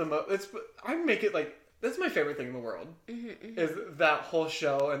one of the most... I make it, like... That's my favorite thing in the world. Is that whole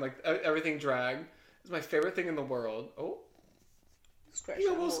show and, like, everything drag. Is my favorite thing in the world. Oh. Scratch.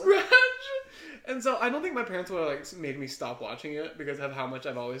 And so, I don't think my parents would have, like, made me stop watching it because of how much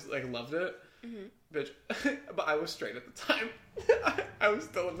I've always, like, loved it. Bitch. But I was straight at the time. I was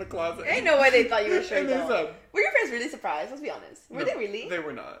still in the closet. Ain't no way they thought you were straight, though. Said, were your parents really surprised? Let's be honest. Were they really? They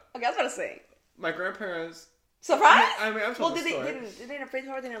were not. Okay, I was about to say. My grandparents... Surprised? I mean, I've told the story. Did they afraid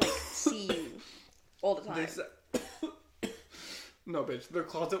or didn't, like, see you all the time? They said... No, bitch. Their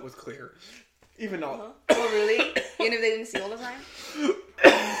closet was clear. Even though... Oh, really? Even if they didn't see you all the time?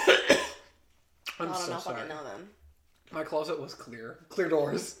 I'm so sorry. Fucking know them. My closet was clear. Clear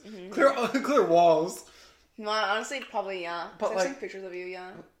doors. Clear walls. No, honestly, probably, yeah. But I've seen pictures of you,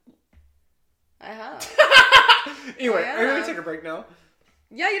 yeah. I have. Anyway, are you going to take a break now?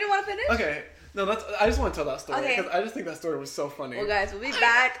 Yeah, you didn't want to finish? Okay. No, I just want to tell that story. Because I just think that story was so funny. Well, guys, we'll be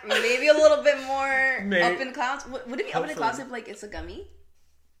back. Maybe a little bit more up in clouds. Would it be up in clouds if, like, it's a gummy?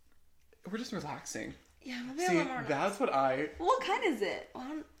 We're just relaxing. Yeah, we'll be a little more that's what I... Well, what kind is it?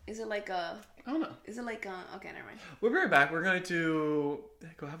 Well, Is it like a... I don't know. Is it like a... Okay, never mind. We'll be right back. We're going to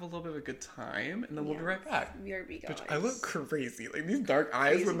go have a little bit of a good time, and then we'll be right back. BRB, guys. Which I look crazy. Like, these dark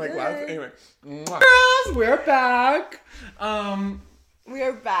eyes Crazy with my good. glasses. Anyway. Girls, we're back. We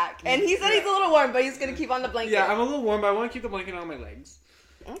are back. And he said he's a little warm, but he's going to keep on the blanket. Yeah, I'm a little warm, but I want to keep the blanket on my legs.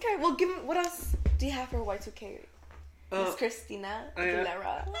 Okay, well, give me... What else do you have for Y2K? Miss Christina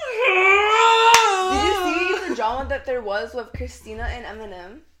Aguilera. Did you see the drama that there was with Christina and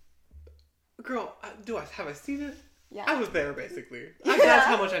Eminem? Girl, have I seen it? Yeah. I was there, basically. That's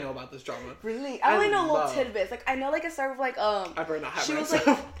how much I know about this drama. Really? I only know little tidbits. Like, I know, like, it started with, like, I better not have she myself.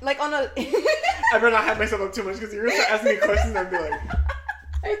 was, like on a... I better not have myself up too much, because you're going to start asking me questions and I'd be like...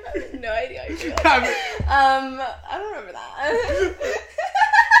 I have no idea how you feel. I don't remember that.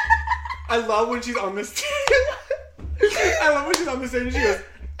 I love when she's on the stage. I love when she's on the stage and she goes...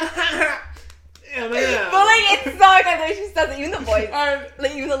 Eminem. But, like, it's so good the way she says it. Even the voice.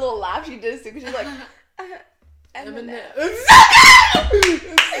 Like, even the little laugh she does, too. Because she's like... Eminem. It's so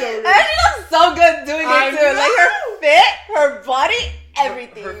good. And she looks so good doing it, too. Like, her fit, her body,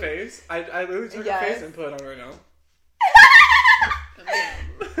 everything. Her face. I literally took her face and put it on right now.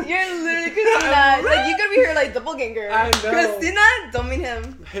 You're literally Christina. Like, you could be her, like, doppelganger. I know. Christina, don't mean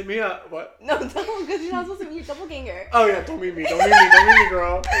him. Hit me up. What? No, don't, because you're not supposed to be your doppelganger. Oh, yeah. Don't mean me. Don't mean me. Don't mean me,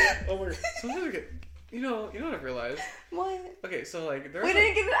 girl. Oh, my God. Sometimes I get... You know what I've realized? What? Okay, so, like, there's... We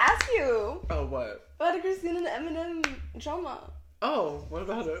didn't get to ask you. Oh, what? About the Christina and Eminem drama. Oh, what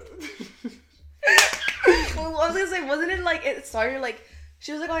about it? Well, I was gonna say, wasn't it, like, it started, like...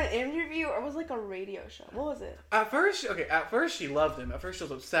 She was, like, on an interview, or was it, like, a radio show? What was it? At first she loved him. At first she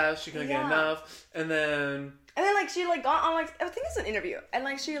was obsessed. She couldn't get enough. And then, like, she, like, got on, like, I think it's an interview. And,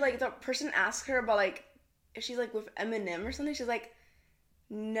 like, she, like, the person asked her about, like, if she's, like, with Eminem or something. She's like,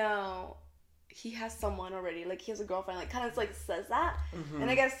 no, he has someone already. Like, he has a girlfriend. Like, kind of, like, says that. Mm-hmm. And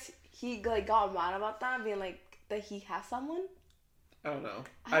I guess he, like, got mad about that, being, like, that he has someone. I don't know.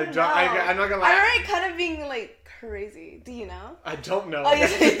 I'm not gonna lie. I remember it kind of being, like, crazy. Do you know? I don't know. Oh,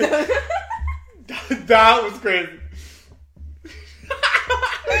 That was crazy.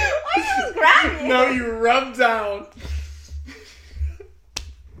 Why you just grab me? No, you rubbed down.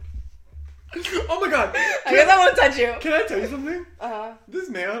 Oh my God. I guess I won't touch you. Can I tell you something? This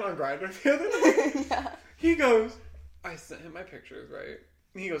man on Grindr the other day, yeah. He goes, I sent him my pictures, right?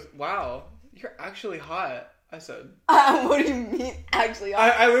 And he goes, wow, you're actually hot. I said, what do you mean, actually?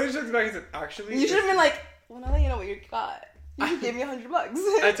 I literally took it back and said, actually? You should have been like, well, now that you know what you got, you should give me $100.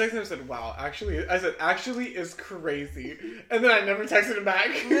 I texted him and said, wow, actually, I said, actually is crazy. And then I never texted him back.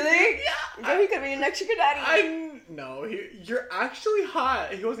 Really? Yeah. Girl, he could be your next sugar daddy. No, you're actually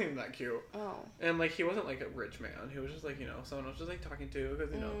hot. He wasn't even that cute. Oh. And, like, he wasn't, like, a rich man. He was just, like, you know, someone I was just, like, talking to.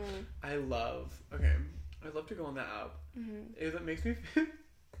 Because, you know, I love to go on that app. Mm-hmm. It makes me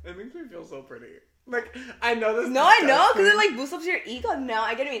feel so pretty. Like, I know this. No, I know, because it, like, boosts up your ego. No,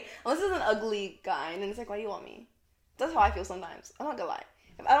 I get what you mean. Unless it's an ugly guy, and then it's like, why do you want me? That's how I feel sometimes. I'm not gonna lie.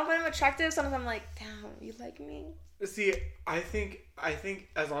 If I don't find him attractive, sometimes I'm like, damn, you like me? See, I think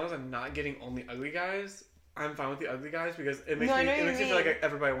as long as I'm not getting only ugly guys, I'm fine with the ugly guys because it makes me feel like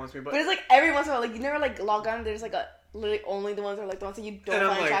everybody wants me. But it's like every once in a while, like, you never, like, log on, there's, like, literally only the ones that are, like, the ones that you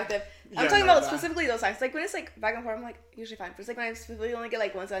don't find attractive. I'm talking about specifically those times. Like, when it's, like, back and forth, I'm, like, usually fine. But it's, like, when I specifically only get,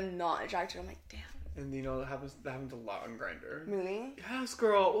 like, ones that I'm not attracted to, I'm like, damn. And, you know, that happens a lot on Grindr. Really? Yes,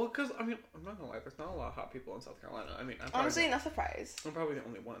 girl. Well, because, I mean, I'm not gonna lie, there's not a lot of hot people in South Carolina. I mean, honestly, not surprised. I'm probably the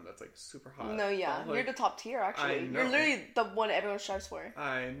only one that's, like, super hot. No, yeah. Like, you're the top tier, actually. I know. You're literally the one everyone strives for.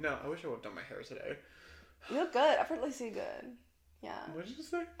 I know. I wish I would have done my hair today. You look good. Effortlessly good. Yeah. What did you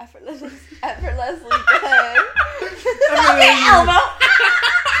say? Effortlessly good. Okay, elbow.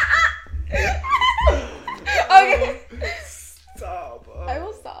 Okay. Stop. I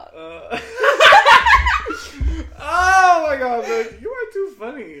will stop. Oh my God, man. You are too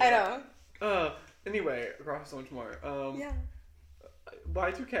funny. I know. Anyway, across so much more. Yeah.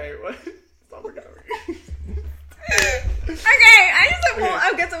 Y2K. What? Stop looking at me. Okay,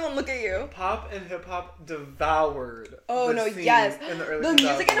 I guess I won't look at you. Pop and hip hop devoured. Oh no, yes. In the early the 2000s.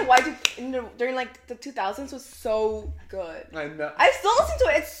 music in the Y2 during like the 2000s was so good. I know. I still listen to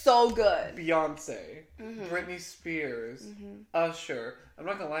it. It's so good. Beyonce, Britney Spears, Usher. I'm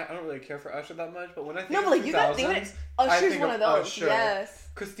not gonna lie, I don't really care for Usher that much, but when I think of 2000s, you gotta think of Usher's one of those. Usher, yes.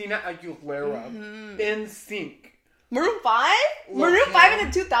 Christina Aguilera, In Sync. Maroon 5? Maroon 5 in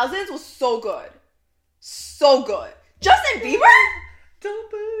the 2000s was so good. So good. Justin Bieber? Don't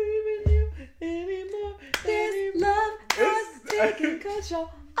believe in you anymore. This love has taken control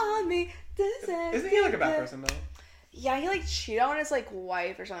on me. Isn't he like a bad person though? Yeah, he like cheated on his like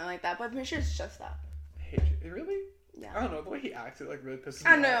wife or something like that, but I'm pretty sure it's just that. I hate you. Really? Yeah. I don't know. The way he acted like really pisses me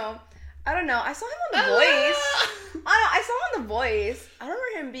I off. know. I don't know. I saw him on The Voice. I saw him on The Voice. I don't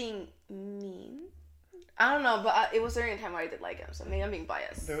remember him being mean. I don't know, but it was during a time where I did like him, so maybe I'm being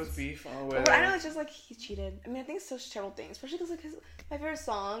biased. There was beef on the way. But I know it's just like he cheated. I mean, I think it's such a terrible thing, especially because like my favorite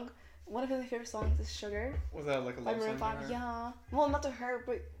song, one of my favorite songs is Sugar. Was that like a love song to her? Yeah. Well, not to her,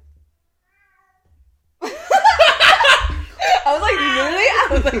 but. I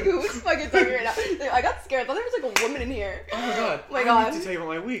was like, who's fucking talking right now? Like, I got scared. I thought there was like a woman in here. Oh my god. Oh my god. I need to tell you about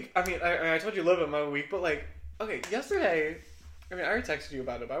my week. I mean, I told you a little bit about my week, but like, okay, yesterday, I mean, I already texted you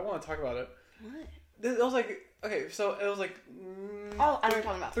about it, but I want to talk about it. What? It was like, okay, so it was like... oh, I know what you're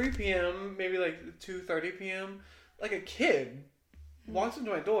talking about. 3 p.m., maybe like 2:30 p.m. Like a kid walks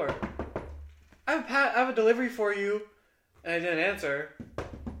into my door. I have a delivery for you, and I didn't answer.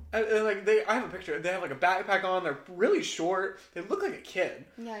 I have a picture. They have like a backpack on. They're really short. They look like a kid.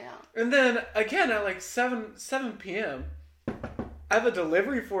 Yeah. And then again at like 7 p.m. I have a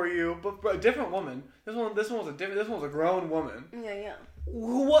delivery for you, but a different woman. This one was a grown woman. Yeah.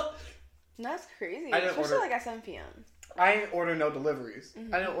 What? That's crazy. I didn't Especially order, like at 7 p.m. I didn't order no deliveries.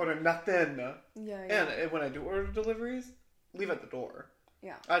 Mm-hmm. I didn't order nothing. Yeah. And when I do order deliveries, leave at the door.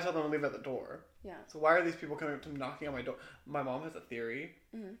 Yeah. I tell them to leave at the door. Yeah. So why are these people coming up to knocking on my door? My mom has a theory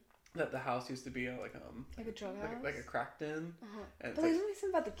that the house used to be like a drug house, like a crack den. But there's nothing said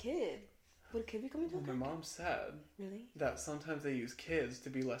about the kid. Would a kid be coming to? My mom said really that sometimes they use kids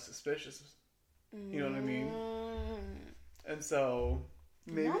to be less suspicious. You know what I mean? And so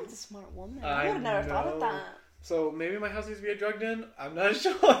maybe Mom's a smart woman. I would have never thought of that. So maybe my house needs to be a drug den. I'm not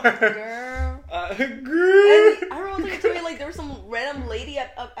sure. Girl. Girl. And I remember you told me like there was some random lady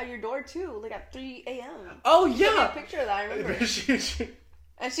at your door too, like at 3 a.m. Oh You sent me yeah. a picture of that. I remember. And she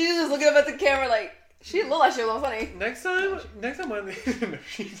And she was just looking up at the camera like she looked like she was funny. Next time one of these no,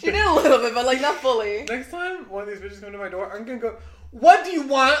 she did a little bit, but like not fully. Next time one of these bitches come to my door, I'm gonna go, what do you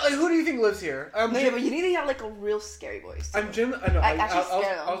want? Like, who do you think lives here? No, yeah, but you need to have like a real scary voice. Too. I'm Jim. I know. I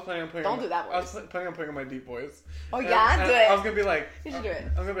was planning on putting. Don't do that voice. I was planning on putting on my deep voice. Oh yeah, do it. I was gonna be like, you should do it.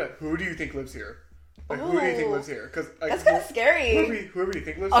 I'm gonna be like, who do you think lives here? Like, who do you think lives here? Because like, that's kind of scary. Whoever you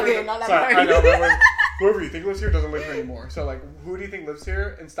think lives here. Okay, not that sorry, part. I know. But like, whoever you think lives here doesn't live here anymore. So like, who do you think lives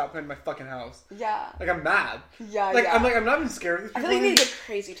here? And stop coming to my fucking house. Yeah. Like I'm mad. Yeah. Like yeah. I'm not even scared of these people. I feel like you need to get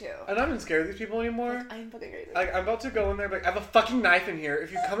crazy too. I'm not even scared of these people anymore. Like, I'm fucking crazy. Like I'm about to go in there. Like I have a fucking knife in here.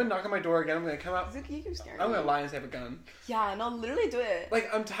 If you come and knock on my door again, I'm gonna come out. You keep scaring I'm gonna lie and say I have a gun. Yeah. No, literally do it. Like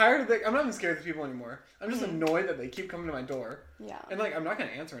I'm tired of like I'm not even scared of these people anymore. I'm just annoyed that they keep coming to my door. Yeah. And like I'm not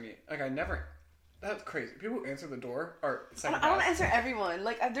gonna answer any. Like I never. That's crazy. People who answer the door are psychopaths. I don't answer everyone.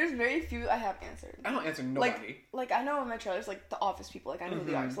 Like there's very few I have answered. I don't answer nobody. Like I know in my trailers, like the office people, like I know who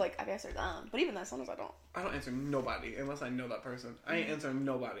they are, so like I've answered them. But even then, sometimes I don't. I don't answer nobody unless I know that person. I ain't answering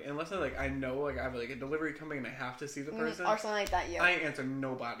nobody unless I know like I have like a delivery coming and I have to see the person or something like that. Yeah. I ain't answer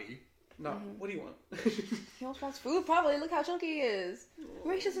nobody. No. What do you want? He almost wants food. Probably. Look how chunky he is.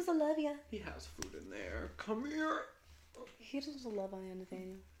 Gracious says I love ya. He has food in there. Come here. He just wants to love on you,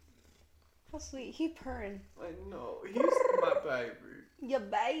 Nathaniel. How sweet. He purring. I know. He's my baby. Your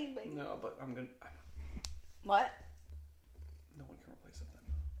baby. No, but I'm gonna. What? No one can replace it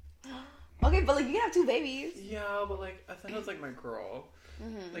then. Okay, but like you can have 2 babies. Yeah, but like I think it's like my girl.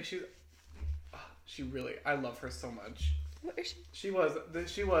 Like she really. I love her so much. What is she?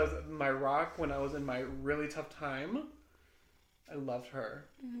 She was my rock when I was in my really tough time. I loved her.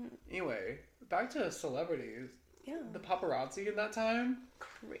 Anyway, back to celebrities. Yeah. The paparazzi in that time.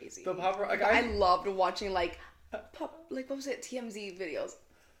 Crazy. The paparazzi. Like, I loved watching like what was it? TMZ videos.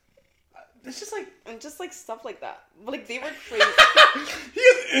 It's just like and just like stuff like that. But like they were crazy.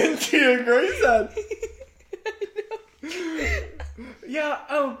 He's into you, girl.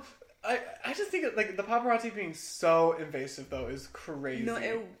 Yeah. I just think like the paparazzi being so invasive though is crazy.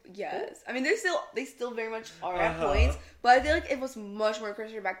 No, yes. I mean, they still very much are at points, but I feel like it was much more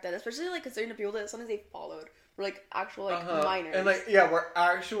crazier back then, especially like considering the people that sometimes they followed were like actual like minors. And like we're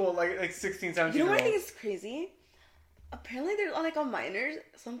actual like 16, 17. You know what I think is crazy? Apparently, they're like on minors.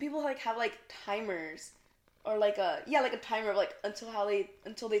 Some people like have like timers, or like a timer of like until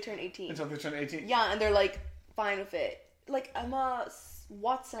they turn 18. Until they turn 18. Yeah, and they're like fine with it. Like Emma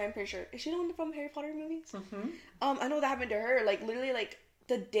Watson, I'm pretty sure. Is she the one from Harry Potter movies? I know that happened to her. Like literally, like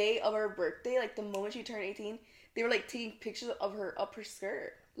the day of her birthday, like the moment she turned 18, they were like taking pictures of her up her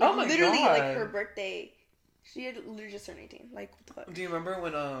skirt. Like, oh my literally, god! Like her birthday, she had literally just turned 18. Like what the fuck? Do you remember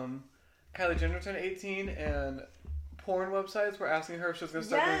when Kylie Jenner turned 18 and porn websites were asking her if she was gonna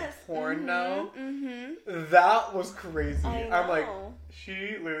start doing porn now? That was crazy. I'm like,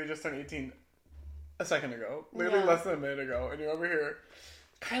 she literally just turned 18 a second ago, literally less than a minute ago, and you're over here,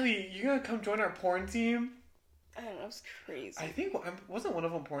 Kylie, you gonna come join our porn team? I don't know. It was crazy. I think wasn't one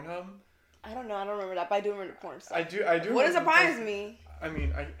of them Pornhub. I don't know. I don't remember that, but I do remember porn stuff. I do. Wouldn't surprise me. I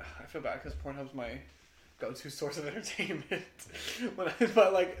mean, I feel bad because Pornhub's my go-to source of entertainment.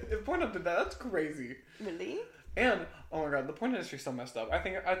 But like, if Pornhub did that, that's crazy. Really? And oh my god, the porn industry's so messed up. I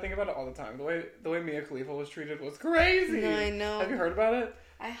think about it all the time. The way Mia Khalifa was treated was crazy. No, I know. Have you heard about it?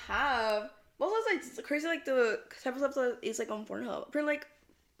 I have. What was like crazy? Like the type of stuff that is like on Pornhub. Apparently, like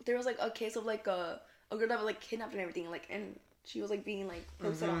there was like a case of like a girl that was like kidnapped and everything, like and she was like being like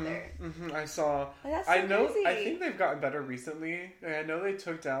posted on there. Mm-hmm, I saw. Like, that's so I know. crazy. I think they've gotten better recently. Like, I know they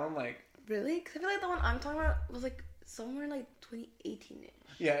took down like. Really? Because I feel like the one I'm talking about was like somewhere in like 2018ish.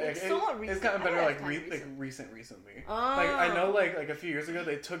 Yeah, like, it's gotten better like recently. Oh. Like I know like a few years ago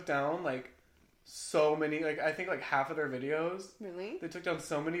they took down like so many, like I think like half of their videos. Really? They took down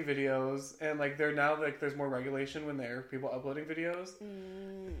so many videos, and like they're now like there's more regulation when there are people uploading videos,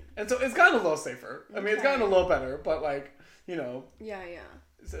 and so it's gotten a little safer. I mean, it's gotten a little better, but like you know. Yeah.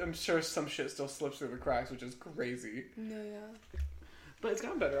 I'm sure some shit still slips through the cracks, which is crazy. No, yeah. But it's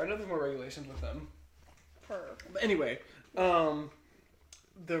gotten better. I know there's more regulations with them. But anyway,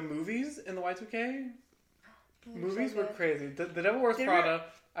 the movies in the Y2K movies were crazy. The Devil Wears Prada.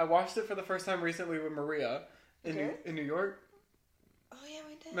 I watched it for the first time recently with Maria in New York. Oh yeah,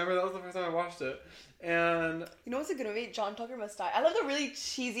 we did. Remember that was the first time I watched it, and you know what's a good movie? John Tucker Must Die. I love the really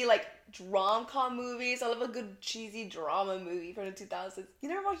cheesy like rom-com movies. I love a good cheesy drama movie from the 2000s. You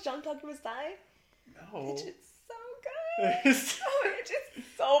never watched John Tucker Must Die? No. It's so good. It's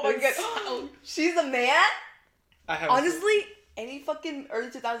so fucking good. Oh, She's a Man. I have honestly any fucking early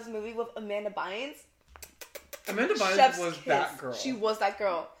 2000s movie with Amanda Bynes. Amanda Bynes was that girl. She was that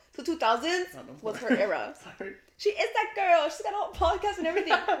girl. The 2000s was her era. Sorry. She is that girl. She's got a whole podcast and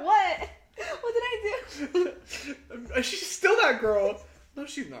everything. What? What did I do? She's still that girl. No,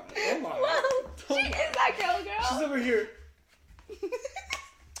 she's not. Don't lie. Well, she is that girl. She's over here.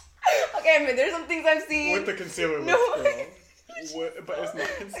 Okay, I mean, there's some things I've seen. With the concealer lip, no. girl. But it's not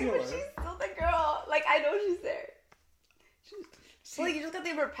concealer. But she's still the girl. Like, I know she's there. Like, you just got to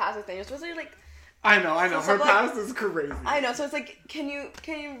think of her past thing. You're supposed to, like... I know. Her past is crazy. I know, so it's like, can you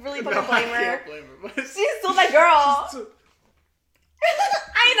really fucking blame her? I can't blame her. But she's still that girl.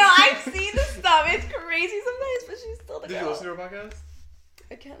 I know, I've seen this stuff. It's crazy sometimes, but she's still the girl. Did you listen to her podcast?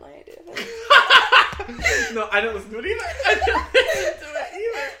 I can't lie, I did. No, I didn't listen to it either.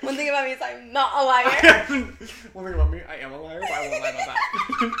 One thing about me is I'm not a liar. One thing about me, I am a liar, but I won't lie about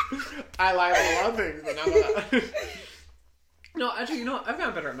that. I lie about a lot of things, but not about that. No, actually, you know what? I've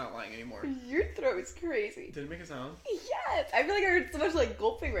gotten better at not lying anymore. Your throat is crazy. Did it make a sound? Yes. I feel like I heard so much like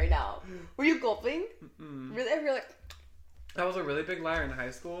gulping right now. Were you gulping? Mm-mm. Really? I feel like... I was a really big liar in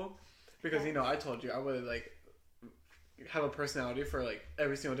high school because, you know, I told you I would, like, have a personality for, like,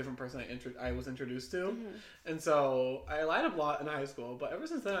 every single different person I was introduced to. Mm-hmm. And so I lied a lot in high school, but ever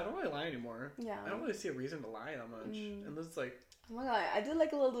since then, I don't really lie anymore. Yeah. I don't really see a reason to lie that much. And this is like... Oh my god, I did,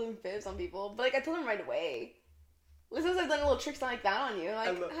 like, a little doing fibs on people, but, like, I told them right away. Since I've done little tricks like that on you,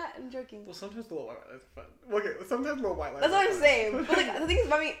 like, I'm joking. Well, sometimes little white lies are fun. Okay, sometimes little white lies. That's what I'm saying. But like, the thing is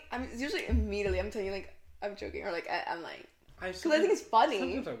about me, it's usually immediately I'm telling you like I'm joking or like I'm lying. Because I think it's funny.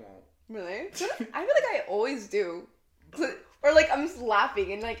 Sometimes I won't. Really? I feel like I always do. Or like I'm just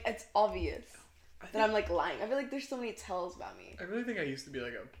laughing and like it's obvious that I'm like lying. I feel like there's so many tells about me. I really think I used to be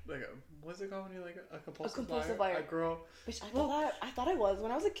like a what's it called when you're like a compulsive liar? A girl. Which I thought I was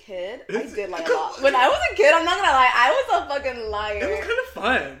when I was a kid. I did lie a lot. When I was a kid, I'm not gonna lie, I was a fucking liar. It was kind of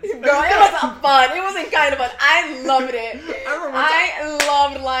fun. Girl, it wasn't fun. It wasn't kind of fun. I loved it. I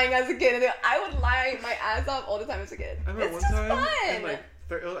loved lying as a kid. And I would lie my ass off all the time as a kid. I remember it's one just time, fun. in like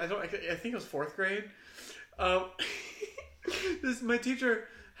I think it was 4th grade. My teacher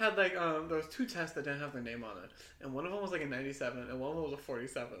had like there was 2 tests that didn't have their name on it, and one of them was like a 97, and one of them was a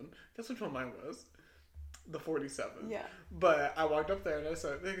 47. Guess which one mine was? The 47. Yeah. But I walked up there and I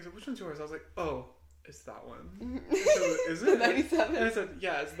said, "Which one's yours?" I was like, "Oh, it's that one." So, is it 97? And I said,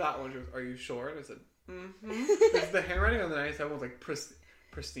 "Yeah, it's that one." She goes, "Are you sure?" And I said, "Mm-hmm." Because the handwriting on the 97 was like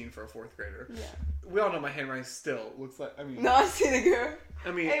pristine for a 4th grader. Yeah. We all know my handwriting still looks like. I mean. No, I've seen it, girl.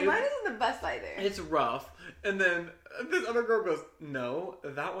 I mean, hey, mine isn't the best either. It's rough. And then this other girl goes, "No,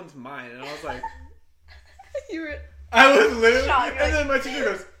 that one's mine." And I was like, I was literally shocked. And then my teacher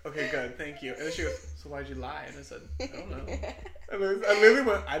goes, "Okay, good, thank you." And then she goes, "So why'd you lie?" And I said, "I don't know." And I literally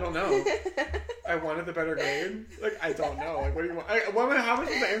went, "I don't know. I wanted the better grade. Like, I don't know. Like, what do you want?" How much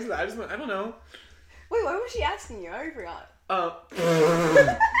was the answer to that? I just went, "I don't know." Wait, why was she asking you? I already forgot.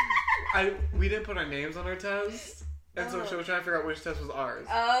 We didn't put our names on our test. And so she was trying to figure out which test was ours.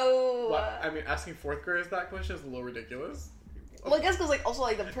 Oh. Well, I mean, asking 4th graders that question is a little ridiculous. Well, I guess because, like, also,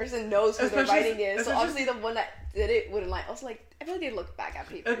 like, the person knows who their writing is. So, obviously, the one that did it wouldn't lie. Also, like, I feel like they look back at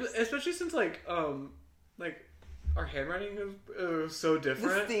papers. Especially since, like, our handwriting is so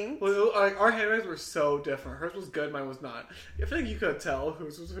different. Distinct. Well, like, our handwritings were so different. Hers was good, mine was not. I feel like you could tell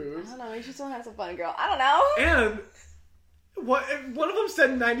whose was whose. I don't know. You just want to have some fun, girl. I don't know. And one of them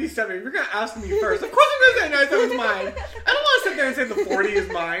said 97. You're gonna ask me first. Of course, I'm gonna say 97 is mine. I don't want to sit there and say the 40 is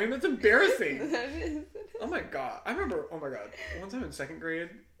mine. That's embarrassing. Oh my god! I remember. Oh my god! One time in second grade.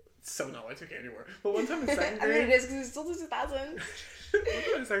 So not Y2K anymore. But one time in second grade. I mean, it is because it's still 2000. One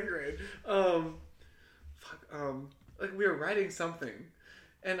time in second grade. Like we were writing something,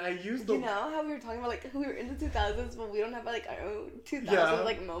 and I used the. You know how we were talking about like we were in the 2000s, but we don't have like our own 2000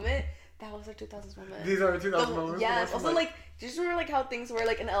 like moment. That was our 2000s moment. These are 2000 moments. Yes. Also, like, do you just remember like how things were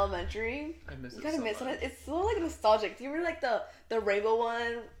like in elementary? I miss it. You kind of so miss much. it. It's so like nostalgic. Do you remember like the rainbow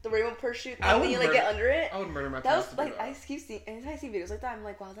one, the rainbow parachute? I And then you like get under it. I would murder my That parents was to do like that. I keep seeing. Anytime I see videos like that, I'm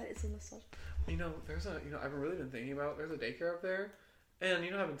like, wow, that is so nostalgic. You know, I've really been thinking about. There's a daycare up there, and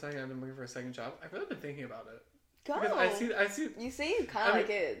you know, I've been telling you I've been looking for a second job. I've really been thinking about it. Go. Because I see. You seem kind of like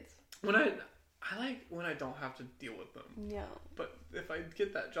kids. When I like when I don't have to deal with them. Yeah. But if I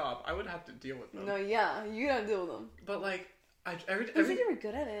get that job, I would have to deal with them. No, yeah, you gotta deal with them. But like, You said you were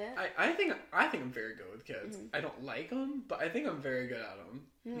good at it. I think I'm very good with kids. Mm-hmm. I don't like them, but I think I'm very good at them.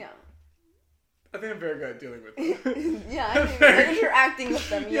 Yeah. I think I'm very good at dealing with them. Yeah, I think interacting with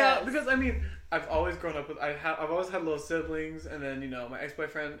them. Yes. Yeah, because I mean, I've always grown up with. I've always had little siblings, and then my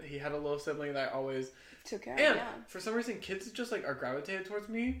ex-boyfriend, he had a little sibling that I always took care of. And yeah. for some reason, kids just like are gravitated towards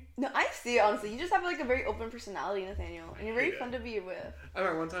me. No, I see it honestly. You just have like a very open personality, Nathaniel, and you're very fun to be with. I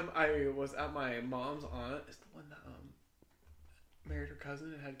remember one time I was at my mom's aunt. It's the one that married her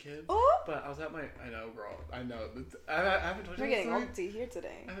cousin and had kids. Oh. But I was at my. I know, girl. I know. I haven't told you. We're that getting story. multi here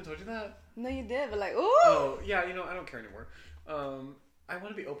today. I haven't told you that. No, you did, but like, oh yeah, I don't care anymore. I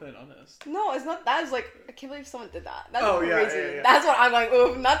want to be open and honest. No, it's not that. It's like, I can't believe someone did that. That's crazy. Yeah. That's what I'm going,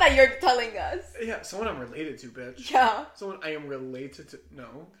 oof. Not that you're telling us. Yeah, someone I'm related to, bitch. Yeah. Someone I am related to.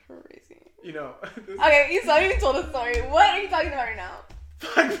 No. Crazy. Okay, you still haven't even told the story. What are you talking about right now?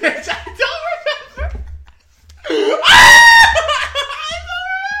 Fuck, bitch, I don't remember.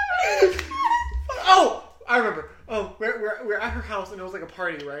 Oh, I remember. Oh, we're at her house and it was like a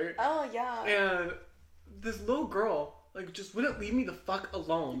party, right? Oh, yeah. And this little girl, like, just wouldn't leave me the fuck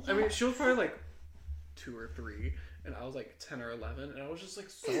alone. Yeah. I mean, she was probably like 2 or 3, and I was like 10 or 11, and I was just like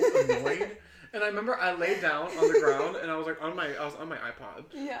so annoyed. And I remember I laid down on the ground, and I was on my iPod.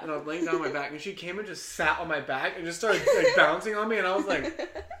 Yeah. And I was laying down on my back, and she came and just sat on my back and just started like bouncing on me, and I was like,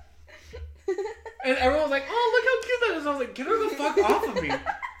 and everyone was like, "Oh, look how cute that is!" I was like, "Get her the fuck off of me!"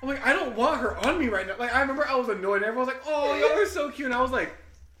 I'm like, I don't want her on me right now. Like, I remember I was annoyed, and everyone was like, "Oh, y'all are so cute," and I was like,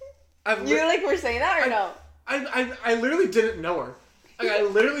 "You like were saying that or no?" I literally didn't know her. Like, I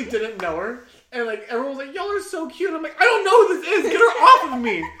literally didn't know her. And, like, everyone was like, y'all are so cute. I'm like, I don't know who this is. Get her off of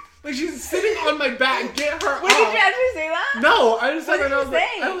me. Like, she's sitting on my back. Get her off. Wait, did you actually say that? No, I just said that.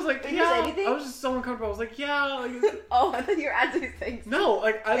 I was like, did yeah. You say anything? I was just so uncomfortable. I was like, yeah. Like, oh, I thought you were actually saying something. No,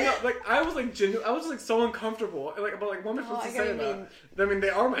 like, I'm not, like, I was like, genuine. I was just, like, so uncomfortable. And, like, but, like, what am I supposed to say that? I mean, they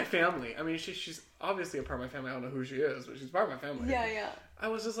are my family. I mean, she's obviously a part of my family. I don't know who she is, but she's part of my family. Yeah, yeah. I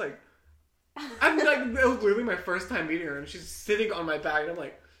was just like, I'm like, it was literally my first time meeting her, and she's sitting on my back, and I'm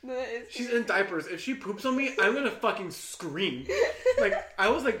like, she's in diapers. If she poops on me, I'm gonna fucking scream. Like, I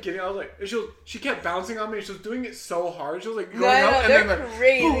was like, she kept bouncing on me, and she was doing it so hard. She was like, going up, and then like,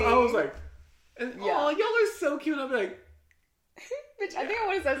 crazy. Boom, I was like, oh, y'all are so cute. And I'd be like, bitch, I think I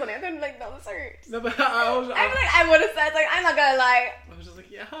would have said something. I'd been like, no, this hurts. No, but I would have said, like, I'm not gonna lie. I was just like,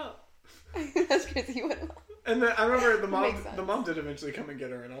 yeah. That's crazy. You wouldn't. And then I remember the mom did eventually come and get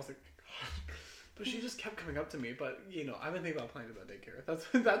her, and I was like, but she just kept coming up to me. But I've been thinking about applying to that daycare.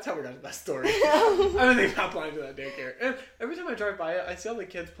 That's how we got to that story. I've been thinking about applying to that daycare. And every time I drive by it, I see all the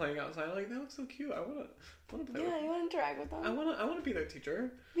kids playing outside. I'm like, they look so cute. I wanna play with them. Yeah, you wanna interact with them. I wanna be their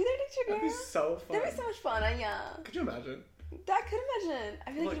teacher. Be their teacher, girl. That'd be so fun. That'd be so much fun. Yeah. Could you imagine? I could imagine.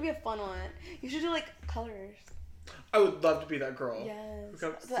 I feel like it'd be a fun one. You should do like colors. I would love to be that girl. Yes.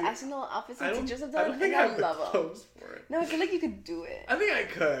 The actual little outfits that teachers have done. I don't think I have the clothes for it. No, I feel like you could do it. I think I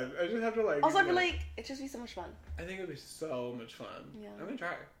could. I just have to like. Also, I feel like it'd just be so much fun. I think it'd be so much fun. Yeah. I'm gonna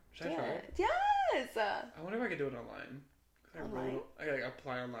try. Should I try it? Yes. I wonder if I could do it online. I like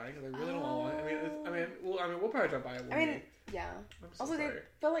apply online because I really don't want to. I mean, we'll probably drive by it. Yeah. Also, they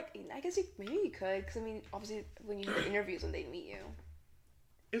feel like I guess maybe you could because obviously when you do the interviews when they meet you.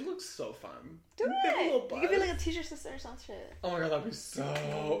 It looks so fun. Do it! You could be like a teacher sister or some shit. Oh my god, that'd be so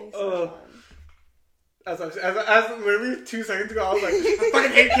fun. As literally 2 seconds ago, I was like, I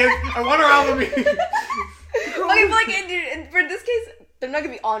fucking hate kids. I want her out of me. Okay, but like for this case, they're not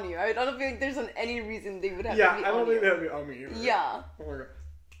gonna be on you. I don't feel like there's any reason they would have to be on you. Yeah, I don't think they would be on me either. Yeah. Oh my god.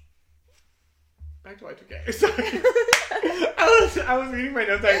 Back to Y2K. Sorry. I was reading my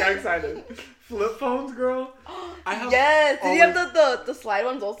notes. I got excited. Flip phones, girl. Yes. Did you have the slide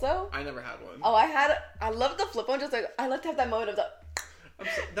ones also? I never had one. Oh, I loved the flip phone. Just like I love to have that moment of the.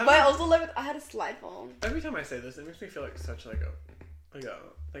 But I also love it. I had a slide phone. Every time I say this, it makes me feel like such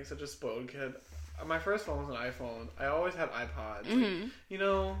such a spoiled kid. My first phone was an iPhone. I always had iPods. Mm-hmm. Like, you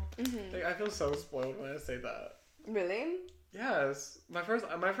know, like, I feel so spoiled when I say that. Really? Yes. My first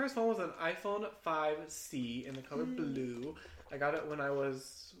phone was an iPhone 5C in the color blue. I got it when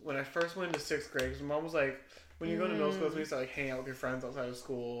I first went into 6th grade. Because my mom was like, when you go to middle school, it's when you start like hanging out with your friends outside of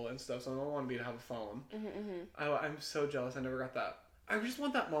school and stuff. So my mom wanted me to have a phone. I'm so jealous. I never got that. I just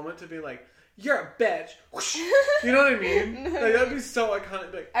want that moment to be like, you're a bitch. You know what I mean? Like, that'd be so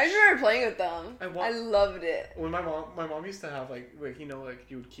iconic. Like, I remember playing with them. I loved it. When my mom used to have like you know, like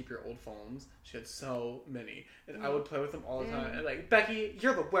you would keep your old phones. She had so many, and I would play with them all the time. And like, Becky,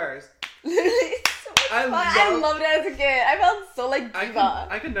 you're the worst. Literally, so much fun. I loved it as a kid. I felt so like diva.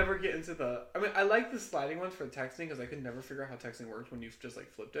 I could never get into the. I mean, I like the sliding ones for texting because I could never figure out how texting worked when you just like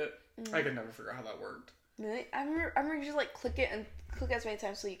flipped it. I could never figure out how that worked. Really? I remember you just like click it and click as many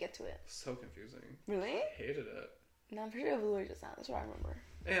times till you get to it. So confusing. Really? I hated it. No, I'm pretty sure it was literally just that. That's what I remember.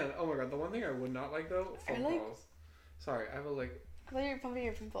 And oh my god, the one thing I would not like though, phone calls. Sorry, I have a like. I thought you were pumping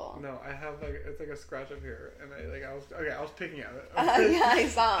your pimple. No, I have like it's like a scratch up here, and I was picking at it. Yeah, I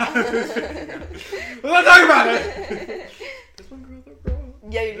saw. We're not talking about it. This one, girl.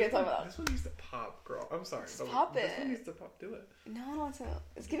 Yeah, you're gonna talk about that. This one needs to pop, girl. I'm sorry. Just pop it. This one needs to pop. Do it. No, I don't want to.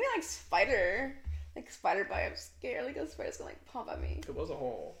 It's giving me like spider bite. I'm scared. Like a spider's gonna like pop at me. It was a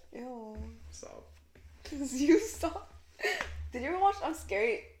hole. Ew. Stop. You stop. Did you ever watch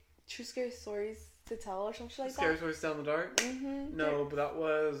True Scary Stories to Tell or something like Scary that? Stories Down the Dark? Mm-hmm. No, but that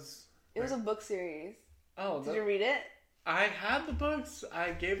was. It was a book series. Oh. Did you read it? I had the books.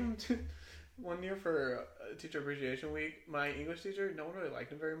 I gave them to. One year for Teacher Appreciation Week, my English teacher, no one really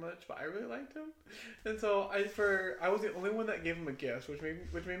liked him very much, but I really liked him. And so I was the only one that gave him a gift, which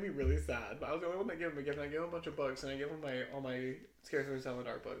made me really sad. But I was the only one that gave him a gift, and I gave him a bunch of books, and I gave him all my Scary Stories Tell in the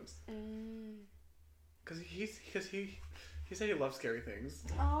Dark books. Because he said he loved scary things.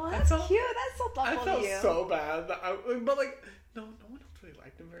 Oh, that's cute. That's so thoughtful I felt of you. so bad that but like no one else really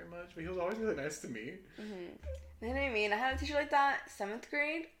liked him very much, but he was always really nice to me. You know what I mean? I had a teacher like that 7th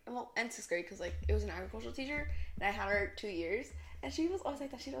grade, well, and 6th grade, because like it was an agricultural teacher, and I had her 2 years, and she was always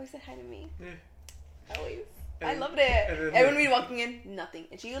like that. She'd always say hi to me. Yeah. Always. I loved it. Everyone would be walking in, nothing,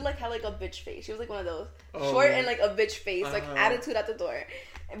 and she would like have like a bitch face. She was like one of those short and like a bitch face, like attitude at the door.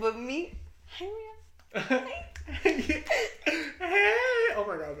 But me, hi Maria. Hey! Oh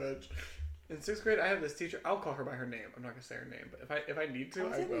my god, bitch. In 6th grade, I had this teacher. I'll call her by her name. I'm not gonna say her name, but if I need to, I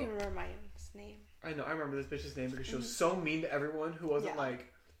will. I don't even remember my name. I know. I remember this bitch's name because she was so mean to everyone who wasn't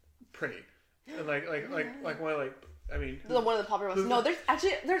like pretty, and like one of like I mean one of the popular ones. No, there's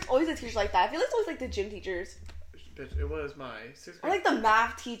always a teacher like that. I feel like it's always like the gym teachers. Bitch, it was my 6th grade. Or like the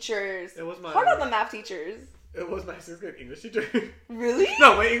math teachers. It was my. What about the math teachers? It was my 6th grade English teacher. Really?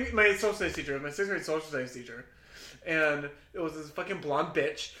 No, my social studies teacher. It was my 6th grade social studies teacher, and it was this fucking blonde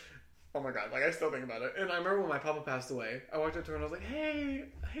bitch. Oh my god, like I still think about it. And I remember when my papa passed away, I walked up to her and I was like, hey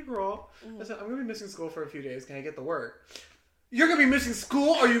girl. I said, I'm gonna be missing school for a few days. Can I get to work? You're gonna be missing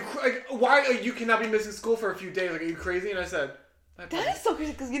school? Are you like why you cannot be missing school for a few days? Like, are you crazy? And I said, that is so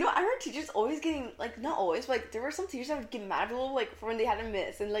crazy because I remember teachers always getting like not always, but like there were some teachers that would get mad at people like for when they had to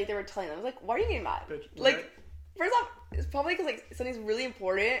miss and like they were telling them. I was like, why are you getting mad? Bitch, like, first off, it's probably because like something's really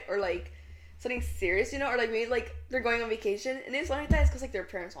important or like something serious, or like maybe like they're going on vacation and it's something like that. It's because like their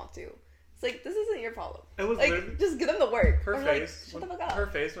parents want to. It's like this isn't your problem. It was like just give them the work. Her face, like, shut the fuck up. Her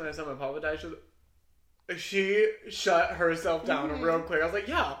face when I said my papa died, she shut herself down real quick. I was like,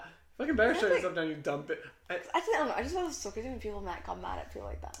 yeah. Fucking better shut yourself down, you dumb bitch. I don't know. I just thought it was so crazy when people got mad at people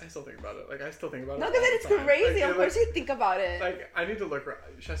like that. I still think about it. Like, I still think about it. No, because it's crazy. Like, of course you think about it. Like, I need to look her.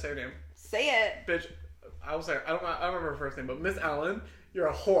 Should I say her name? Say it. Bitch, I will say I don't remember her first name, but Miss Allen, you're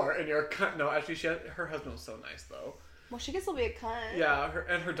a whore and you're a cunt. No, actually, her husband was so nice, though. Well, she can still be a cunt. Yeah,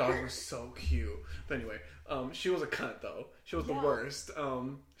 her dogs were so cute. But anyway, she was a cunt, though. She was the worst.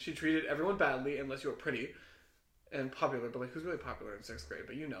 She treated everyone badly unless you were pretty. And popular, but like who's really popular in 6th grade?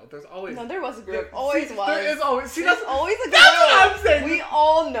 But there's always there was a group. Always was. There is always. There's always a group. That's what I'm saying. We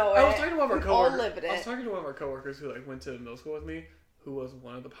all know it. I was talking to one of our coworkers. We all live in it. I was talking to one of our coworkers who like went to middle school with me, who was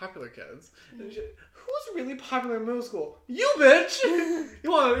one of the popular kids. And she, who was really popular in middle school? You bitch. you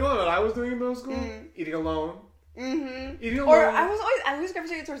want to know what I was doing in middle school? Eating alone. Eating alone. Or I always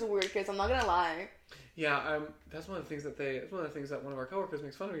gravitated towards the weird kids. I'm not gonna lie. Yeah, that's one of the things that one of our coworkers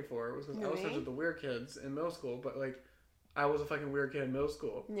makes fun of me for, was because I was friends with the weird kids in middle school, but like, I was a fucking weird kid in middle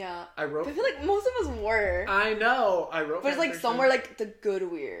school. Yeah. I feel like most of us were. I know. I wrote. But it's like somewhere like the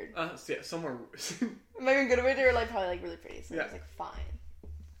good weird. Yeah, somewhere. Maybe good weird, they were like probably like really pretty, so it's like fine.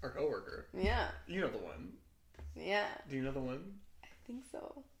 Our coworker. Yeah. You know the one. Yeah. Do you know the one? I think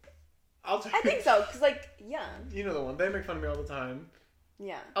so. I think so, because like, yeah. You know the one. They make fun of me all the time.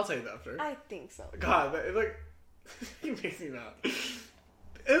 Yeah. I'll tell you that after. I think so. God, it makes me mad.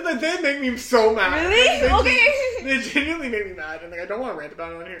 They make me so mad. Really? Okay. They genuinely make me mad, and like I don't want to rant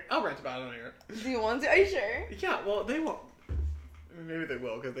about it on here. I'll rant about it on here. Do you want to? Are you sure? Yeah. Well, they won't. Maybe they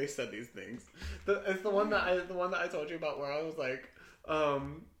will because they said these things. It's the one that I told you about where I was like,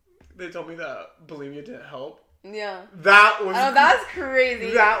 they told me that bulimia didn't help. Yeah. That was. Oh, that's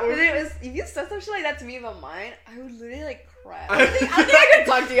crazy. That was. If you said some shit like that to me about mine, I would literally like cry. I think I could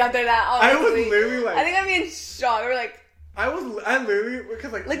talk to you after that. Honestly. I was literally like. I think I'd be in shock. Or like. I literally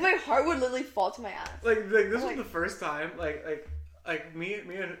because like my heart would literally fall to my ass. Like this was the first time like me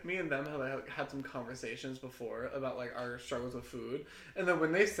and them had some conversations before about like our struggles with food, and then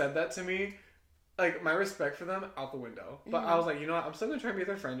when they said that to me, like my respect for them out the window. But I was like, you know what, I'm still gonna try and be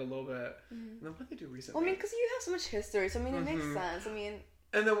their friend a little bit. And then what did they do recently? Well, I mean, because you have so much history, so I mean, it makes sense. I mean.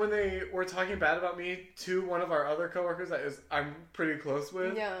 And then when they were talking bad about me to one of our other coworkers I'm pretty close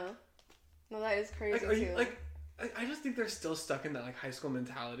with. Yeah. No, that is crazy too. I just think they're still stuck in that like high school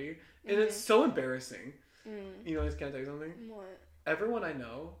mentality, and it's so embarrassing. You know, I just can't tell you something. What? Everyone I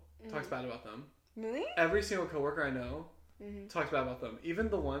know talks bad about them. Really? Every single coworker I know talks bad about them. Even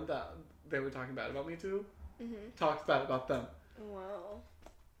the one that they were talking bad about me to talks bad about them. Wow.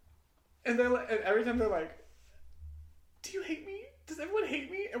 And they're like, and every time they're like, "Do you hate me? Does everyone hate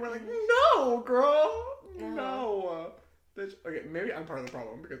me?" And we're like, "No, girl, no." Bitch. Okay, maybe I'm part of the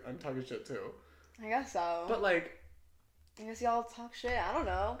problem because I'm talking shit too. I guess so. But like, I guess y'all talk shit. I don't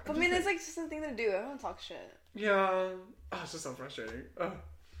know. But I mean, it's like just a thing to do. Everyone talks shit. Yeah. Oh, it's just so frustrating.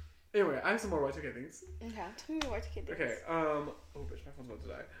 Anyway, I have some more Y2K things. Okay, tell me more Y2K things. Okay. Oh, bitch, my phone's about to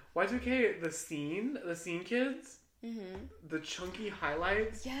die. Y2K, the scene kids. The chunky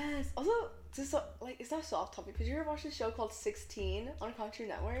highlights. Yes. Also, just like it's not so off topic. Did you ever watch a show called 16 on Cartoon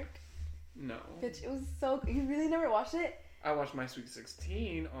Network? No. Bitch, it was so. You really never watched it? I watched My Sweet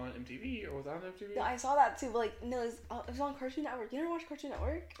 16 on MTV, or was that on MTV? Yeah, I saw that too, but like, no, it was on Cartoon Network. You never watched Cartoon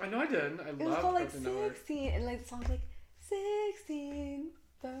Network? I know I did. It was called like 16, and like the song's like 16.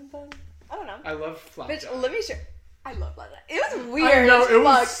 Bum, bum. I don't know. I love Flapjack. Bitch, let me show. I love Flapjack. It was weird. I know, it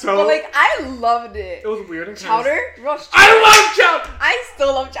was so. But like, I loved it. It was weird and Chowder? Chowder. I love Chowder! I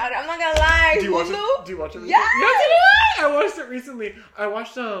still love Chowder. I'm not gonna lie. Do you watch it? Do you watch it? Yes! I watched it recently. I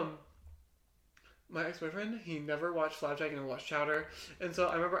watched my ex-boyfriend, he never watched Flapjack and never watched Chowder. And so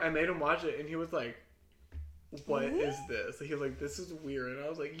I remember I made him watch it and he was like, "What is this?" He was like, "This is weird." And I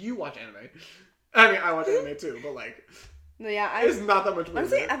was like, "You watch anime." I mean, I watch anime too, but like, no, yeah, it's not that much weirder.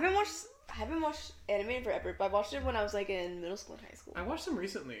 Honestly, I haven't watched anime forever, but I watched it when I was like in middle school and high school. I watched them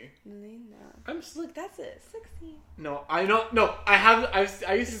recently. Really? No. Look, that's it. 16. No, I don't. No, I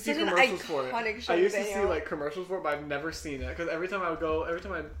used to see commercials for it. I used to see like commercials for it, but I've never seen it because every time I'd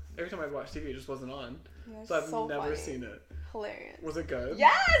watch TV, it just wasn't on. So I've never seen it. Hilarious. Was it good?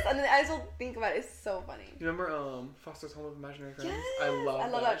 Yes, and then I still think about it. It's so funny. You remember Foster's Home of Imaginary Friends? Yes, I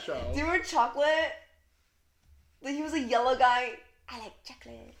love that show. Do you remember Chocolate? Like he was a yellow guy. I like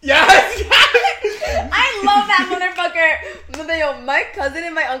chocolate. Yes! I love that motherfucker. But yo, my cousin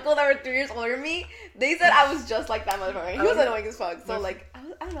and my uncle that were 3 years older than me, they said I was just like that motherfucker. He was annoying as fuck. So like, I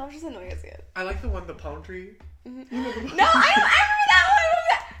don't know, I was just annoying as kid. I like the one, the palm tree. Mm-hmm. No, I remember that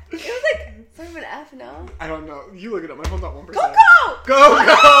one. It was like sort of an F, no? I don't know. You look it up. My phone's not 1%. Coco! Go!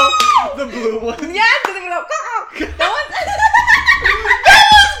 The blue one. Yes, because they go, Coco! That was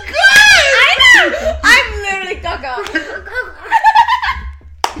good! I know! I'm literally Coco.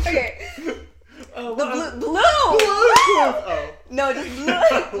 Okay. The blue! Oh. No, just blue.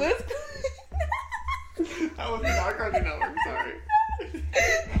 That was not Cartoon Network, sorry.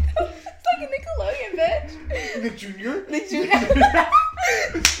 It's like a Nickelodeon, bitch. Nick Jr.? Nick Jr.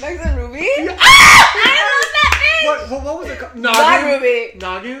 Max and Ruby? I love that bitch! What was it called? Not Ruby.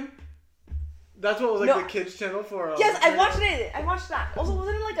 Noggin? That's what was like the kids channel for. Yes, I watched it. I watched that. Also,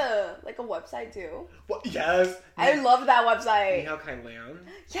 wasn't it like a website too? What? Yes. I love that website. Nihao Kai Lan.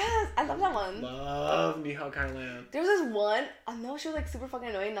 Yes, I love that one. Love Nihao Kai Lan. There was this one. I know she was like super fucking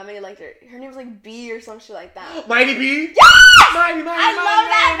annoying. Not many liked her. Her name was like B or some shit like that. Mighty B. Yes. Mighty. I love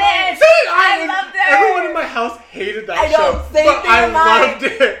that bitch. See, I loved her. Everyone in my house hated that show. I know. Same but thing. I loved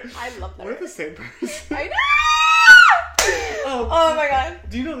it. I loved her. We're the same person. I know. Oh my god.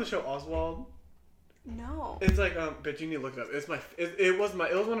 Do you know the show Oswald? No. It's like bitch, you need to look it up. It was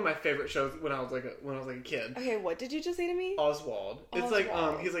one of my favorite shows when I was like a kid. Okay, what did you just say to me? Oswald. It's like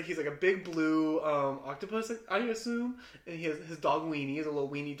he's like a big blue octopus, I assume, and his dog Weenie is a little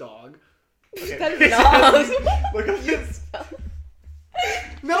weenie dog. Okay. That's not Oswald. Look up this.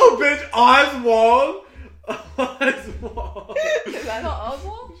 No, bitch, Oswald. Oswald. Is that not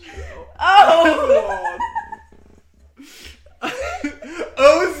Oswald? No. Oh.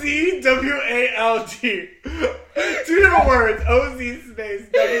 OZWALD. 2 different words. OZ space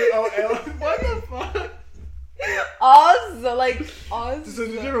WOL. What the fuck? Oz, like Oz. So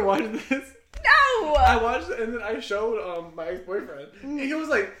did you ever watch this? No. I watched it and then I showed my ex-boyfriend. And he was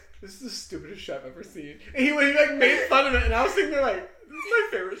like, "This is the stupidest show I've ever seen." And he like made fun of it, and I was sitting there like, "This is my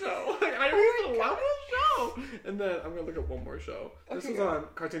favorite show." Like I really love this show. And then I'm gonna look up one more show. This was on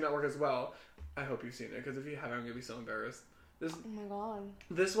Cartoon Network as well. I hope you've seen it, because if you haven't, I'm gonna be so embarrassed. Oh my god.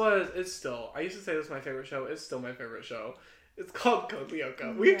 I used to say this was my favorite show. It's still my favorite show. It's called Code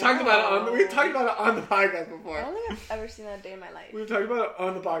Lyoko. We've talked about it on the podcast before. I don't think I've ever seen that a day in my life. We've talked about it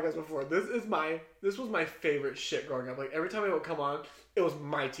on the podcast before. This was my favorite shit growing up. Like every time it would come on, it was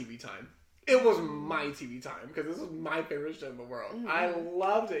my TV time. It was my TV time, because this was my favorite show in the world. Mm-hmm. I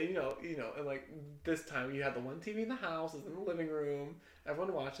loved it. You know, and like this time you had the one TV in the house, it's in the living room.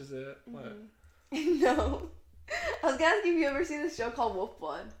 Everyone watches it. Mm-hmm. What? No. I was gonna ask if you ever seen this show called Wolf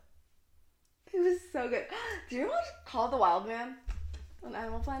Blood. It was so good. Do you ever watch Call of the Wild Man on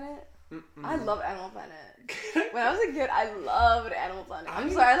Animal Planet? Mm-mm. I love Animal Planet. When I was a kid, I loved Animal Planet. I'm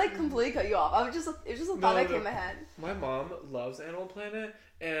sorry, I like completely cut you off. It was just a thought that came in my head. My mom loves Animal Planet,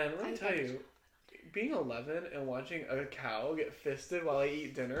 and let me tell you, being 11 and watching a cow get fisted while I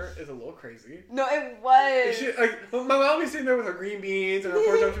eat dinner is a little crazy. No, it was. My mom would be sitting there with her green beans and her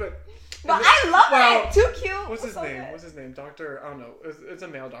pork chops. But I love it. Too cute. What's his name? What's his name? Doctor. I don't know. It's a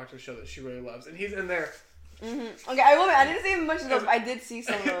male doctor show that she really loves, and he's in there. Mm-hmm. Okay, I didn't see much of those, but I did see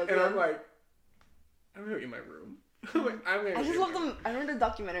some of those. And I'm like, I'm gonna eat my room. I just love them. I remember the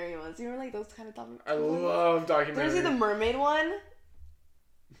documentary ones. You remember like those kind of documentaries? I love documentaries. Did you see the mermaid one?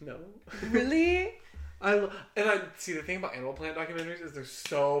 No. Really? See, the thing about Animal Planet documentaries is they're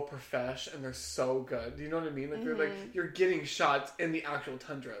so profesh and they're so good. Do you know what I mean? Like, they're like, you're getting shots in the actual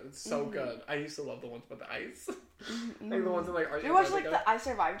tundra. It's so good. I used to love the ones about the ice. Like the ones in like Argentina. You watch like the I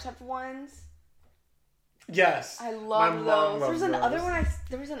Survived type of ones? Yes. I love those. There was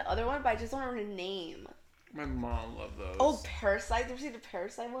another one, but I just don't remember the name. My mom loved those. Oh, Parasite. Did you see the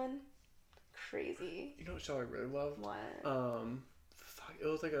Parasite one? Crazy. You know what show I really love? What? It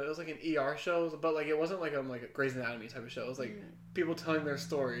was like an ER show, but like it wasn't like a Grey's Anatomy type of show. It was like people telling their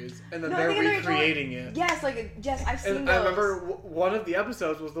stories and then they're recreating it. Yes, I've seen those. I remember one of the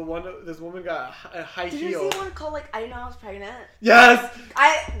episodes was the one this woman got a high heel. Did you see one called I didn't know I was pregnant? Yes.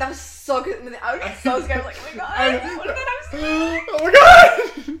 That was so good. I was so scared. Like, oh my god, what did I say? Oh my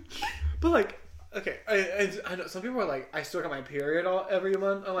god. But like. Okay, I know some people are like, I still got my period every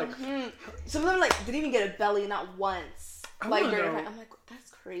month. I'm like, some of them didn't even get a belly, not once. I'm like, that's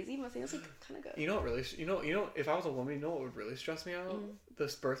crazy. My thing was kind of good. You know what really? You know, if I was a woman, you know what would really stress me out?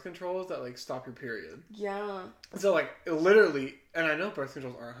 This birth controls that stop your period. Yeah. So literally, and I know birth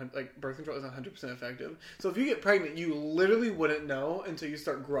control isn't 100% effective. So if you get pregnant, you literally wouldn't know until you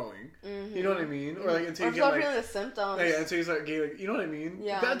start growing. Mm-hmm. You know what I mean? Or until you get feeling the symptoms. Yeah, until you start getting you know what I mean?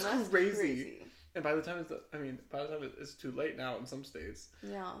 Yeah. That's crazy. And by the time it's too late now in some states.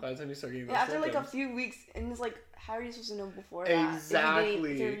 Yeah. By the time you start getting those after symptoms, a few weeks, and it's how are you supposed to know before that?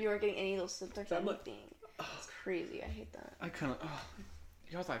 Exactly. If you weren't getting any of those symptoms or anything. It's crazy. I hate that.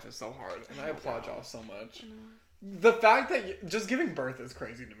 Y'all's life is so hard, and I applaud y'all so much. The fact that just giving birth is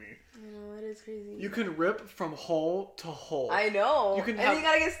crazy to me. I know, it is crazy. You can rip from hole to hole. I know. You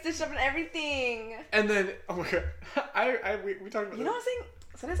gotta get stitched up and everything. And then, oh my god, we talked about. You know what I'm saying?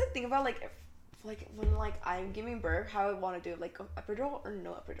 Sometimes I think about when I'm giving birth, how I want to do it, epidural or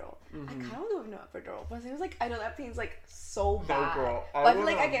no epidural. I kind of want to do no epidural, but it seems I know that pain's so bad. No, girl. But I feel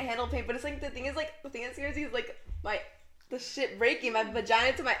I can handle pain. But it's the thing is seriously is the shit breaking my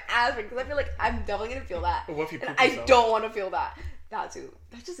vagina to my ass because I feel I'm definitely gonna feel that. What if you poop and I don't want to feel that. That too.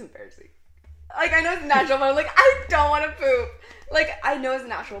 That's just embarrassing. I know it's natural, but I'm I don't want to poop. I know it's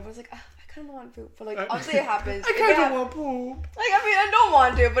natural, but it's I kind of want to poop. But obviously it happens. I kind of want to poop. I don't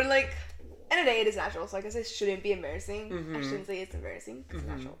want to, but end of the day, it is natural, so I guess it shouldn't be embarrassing. Mm-hmm. I shouldn't say it's embarrassing, because it's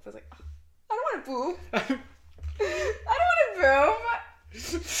natural. But it's I don't want to poop. I don't want to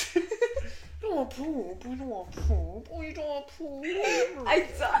poop. You don't want to poop. You don't want to poop. Oh, you don't want to poop. I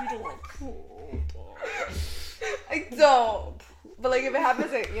don't. You don't want to poop. I don't. But if it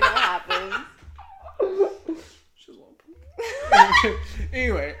happens, it happens. She doesn't want to poop.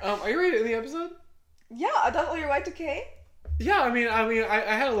 Anyway, are you ready to end the episode? Yeah, that's all your Y2K? Yeah,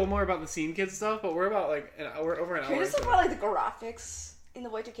 I had a little more about the Scene Kids stuff, but we're about like we're over an hour. Can you just talk about like the graphics in the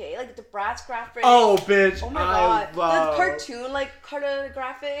Y2K, like the Bratz graphics? Oh, bitch! Oh my god, the cartoon like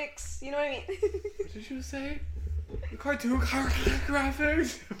graphics. You know what I mean? What did you say? The cartoon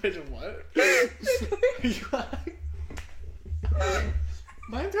graphics? Bitch, what?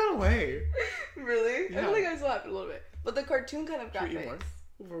 Mine got away. Really? Yeah. I feel like I still have a little bit, but the cartoon kind of graphics. Should we eat more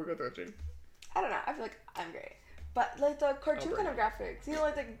before we go touching? I don't know. I feel like I'm great. But like the cartoon kind of graphics, you know,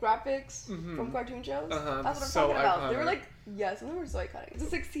 like the graphics from cartoon shows. That's what I'm talking about. Iconic. They were like, some of them were so iconic. The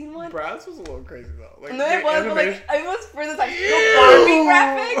 16 one. Bratz was a little crazy though. Like, no, it was, but like I was for the time. The Barbie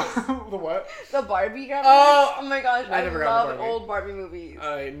graphics. The what? The Barbie graphics. Oh my gosh, I love old Barbie movies.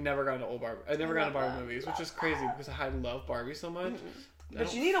 I never got into old Barbie. I never got into Barbie movies, which is crazy because I love Barbie so much.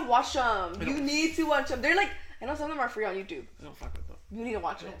 But you need to watch them. You need to watch them. They're like, I know some of them are free on YouTube. I don't fuck with them. You need to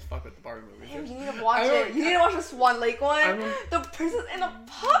watch it. I don't fuck with the Barbie movies. Damn, you need to watch it. You need to watch the Swan Lake one. The Princess and the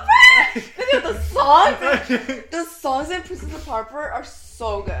Pauper. The songs. The songs in Princess and the Pauper are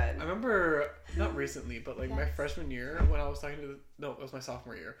so good. I remember, not recently, but like my freshman year when I was talking to it was my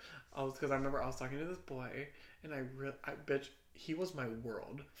sophomore year. Because I remember I was talking to this boy and bitch, he was my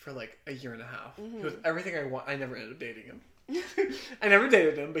world for like a year and a half. He was everything I want. I never ended up dating him. I never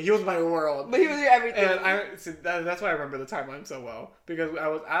dated him, but he was my world. But he was your everything. And that's why I remember the timeline so well, because I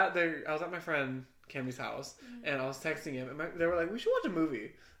was at my friend Cammy's house, and I was texting him, and they were like, "We should watch a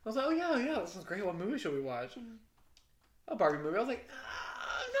movie." I was like, "Oh yeah, that sounds great. What movie should we watch?" A Barbie movie. I was like,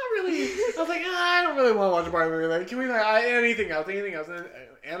 not really. I was like, I don't really want to watch a Barbie movie. Like, can we anything else? And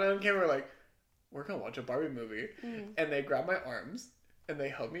Anna and Cammy were like, "We're gonna watch a Barbie movie," and they grabbed my arms and they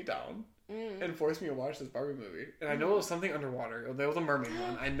held me down. And forced me to watch this Barbie movie. And I know it was something underwater. There was a mermaid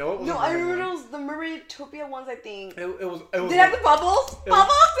one. I know it was I remember it was the Mermaidtopia ones, I think. It was Did it have the bubbles? Did it have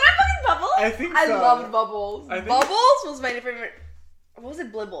fucking bubbles? I think so. I loved bubbles. Bubbles was my favorite. What was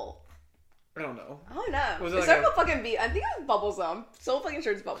it, Blibble? I don't know. I don't know. Was it it started with fucking B. I think it was Bubbles though. I'm so fucking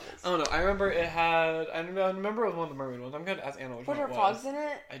sure it's Bubbles. I don't know. I remember it had... I remember it was one of the mermaid ones. I'm going to ask Anna which one it was. Were there frogs in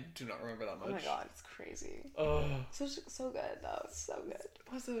it? I do not remember that much. Oh my god, it's crazy. So good though. It's so good.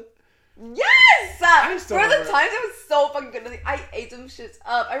 Was it? Yes! For remember. the times it was so fucking good. Like, I ate them shits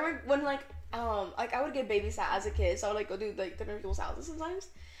up. I remember when I would get babysat as a kid, so I would like go do like different people's houses sometimes.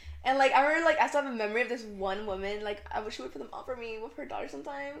 And like I remember I still have a memory of this one woman, like I wish she would put them up for me with her daughter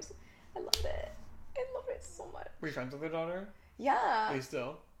sometimes. I loved it. I loved it so much. Were you friends with her daughter? Yeah. Are you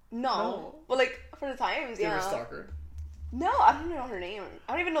still? No. But like for the times, Did you ever stalk her? No, I don't know her name.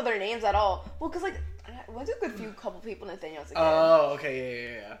 I don't even know their names at all. Well, cause like I went to a good couple people in Nathaniel as a kid. Oh,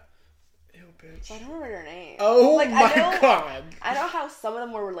 okay, yeah. Ew, bitch. So I don't remember their name. Oh like, my god. I know how some of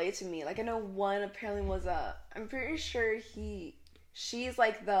them were related to me. Like I know one apparently was I'm pretty sure she's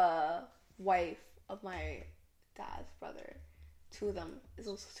like the wife of my dad's brother. Two of them. It's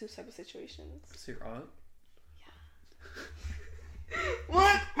those two type of situations. So your aunt? Yeah.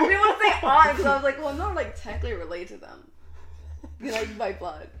 What? I didn't want to say aunt because I was like, well, I'm not like technically related to them. You're like by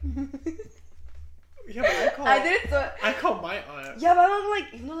blood. Yeah, but I call my aunt. Yeah, but I don't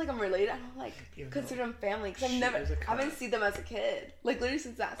like, even though like I'm related, I don't like consider them family because I haven't seen them as a kid. Like literally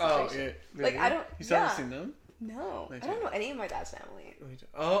since that situation. Oh, yeah. Really? Like I don't. You still haven't seen them? No, I don't know any of my dad's family.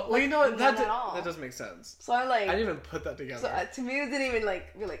 Oh, well, you know what? That does make sense. So I'm like, I didn't even put that together. So to me, it didn't even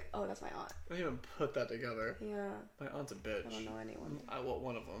like be like, oh, that's my aunt. I didn't even put that together. Yeah. My aunt's a bitch. I don't know anyone.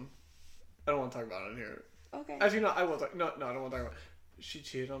 One of them. I don't want to talk about it in here. Okay. Actually, no. I won't talk. No, I don't want to talk about it. She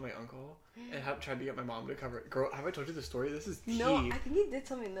cheated on my uncle and tried to get my mom to cover it. Girl, have I told you the story? This is tea. No, I think he did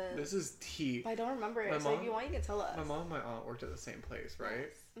tell me this. This is tea. But I don't remember it. So if you want, you can tell us. My mom and my aunt worked at the same place, right?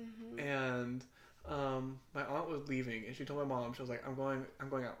 Yes. Mm-hmm. And my aunt was leaving, and she told my mom, she was like, I'm going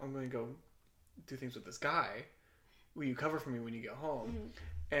out. I'm going to go do things with this guy. Will you cover for me when you get home?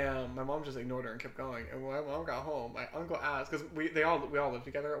 Mm-hmm. And my mom just ignored her and kept going. And when my mom got home, my uncle asked, because we all lived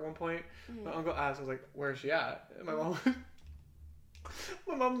together at one point. Mm-hmm. My uncle asked, I was like, where is she at? And my mom...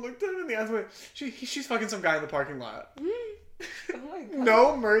 My mom looked at him in the eyes and went, she's fucking some guy in the parking lot. Oh my god.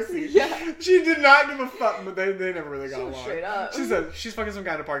 No mercy. Yeah. She did not give a fuck, but they never really got along. Straight up. She said, she's fucking some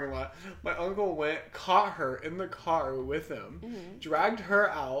guy in the parking lot. My uncle caught her in the car with him, dragged her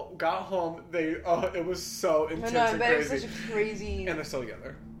out, got home. It was so intense and crazy. It was such a crazy... And they're still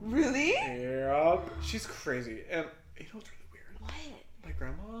together. Really? Yep. She's crazy. And you know what's really weird? What? My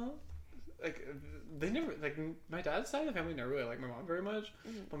grandma, like... They never, like, my dad's side of the family never really liked my mom very much,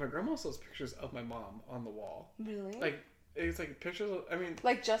 but my grandma still has pictures of my mom on the wall. Really? Like, it's like pictures of,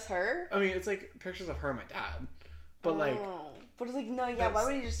 Like just her? It's like pictures of her and my dad. But But it's like, no, yeah, why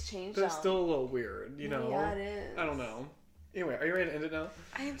would you just change them? They're still a little weird, you know? Yeah, it is. I don't know. Anyway, are you ready to end it now?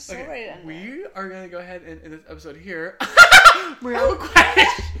 I am so ready to end it. We are going to go ahead and end this episode here. We have a question.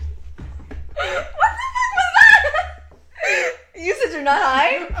 What the fuck was that? You said you're not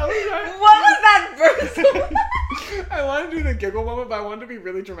high? I was trying. What was that burst? I wanted to do the giggle moment, but I wanted to be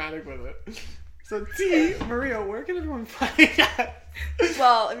really dramatic with it. So, Maria, where can everyone find us?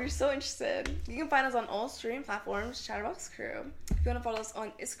 Well, if you're so interested, you can find us on all streaming platforms, Chatterbox Crew. If you want to follow us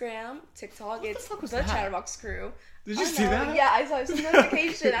on Instagram, TikTok, it's the Chatterbox Crew. Did you see that? Yeah, I saw it. It's a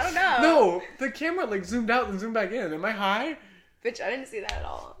notification. I don't know. No, the camera like zoomed out and zoomed back in. Am I high? Bitch, I didn't see that at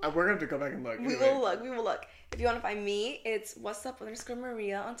all. We're going to have to go back and look. We will look. If you want to find me, it's what's up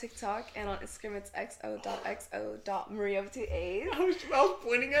 _Maria on TikTok, and on Instagram it's xo.xo.maria with 2 A's. I was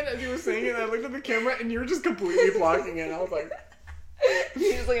pointing at it as you were saying it, and I looked at the camera, and you were just completely blocking it. I was like...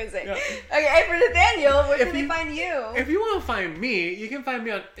 You just look insane. Yeah. Okay, for Nathaniel, where can they find you? If you want to find me, you can find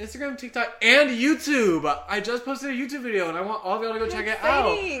me on Instagram, TikTok, and YouTube. I just posted a YouTube video, and I want all of y'all to go check it out.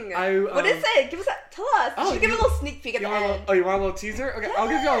 What is it? Tell us. You should give a little sneak peek at the end. You want a little teaser? Okay, yes. I'll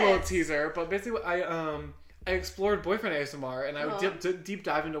give y'all a little teaser. But basically, I explored boyfriend ASMR, and I deep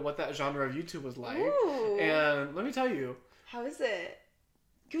dive into what that genre of YouTube was like. Ooh. And let me tell you. How is it?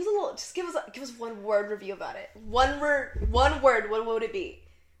 Give us one word review about it. One word. What would it be?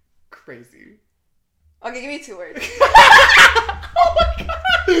 Crazy. Okay, give me 2 words. Oh my god!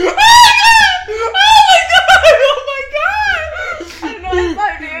 Oh my god! I don't know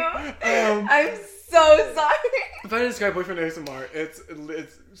what to do. I'm so sorry. If I describe boyfriend ASMR, it's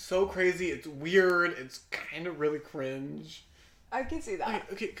so crazy. It's weird. It's kind of really cringe. I can see that.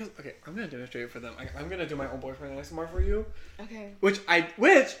 Okay, I'm gonna demonstrate it for them. I'm gonna do my own boyfriend ASMR for you. Okay. Which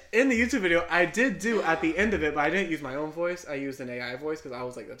in the YouTube video I did do at the end of it, but I didn't use my own voice. I used an AI voice because I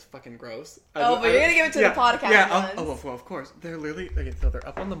was like, that's fucking gross. But you're gonna give it to the podcast. Yeah. Well, of course. They're literally so they're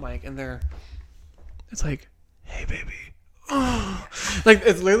up on the mic and it's like, hey baby, like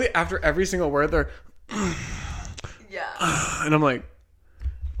it's literally after every single word they're, yeah. And I'm like,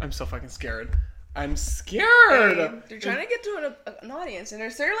 I'm so fucking scared. I'm scared. Hey, they're trying to get to an audience, and they're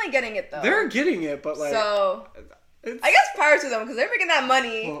certainly getting it though. They're getting it, but like, so I guess power to them because they're making that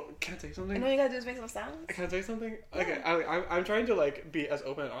money. Well, can I tell you something? And all you gotta do is make some sounds. Can I tell you something? Yeah. Okay, I'm trying to like be as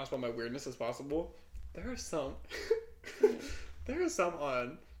open and honest about my weirdness as possible. There are some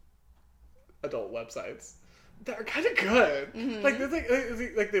on adult websites that are kind of good. Mm-hmm. Like there's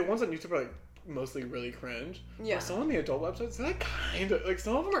like the ones on YouTube are like mostly really cringe. Yeah. But some on the adult websites, they're like kind of like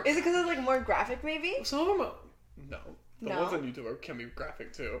some of them are. Is it because it's like more graphic, maybe? Some of them are, no. The ones on YouTube can be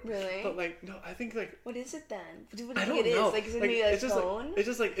graphic too. Really? But like, no, I think like. What is it then? What do you I don't think it know. is? Like, is it maybe like tone? It's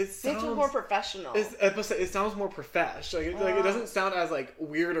just like it sounds more professional. It sounds more professional. Like it doesn't sound as like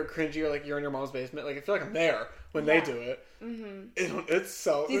weird or cringy or like you're in your mom's basement. Like I feel like I'm there when they do it. Mm-hmm. It's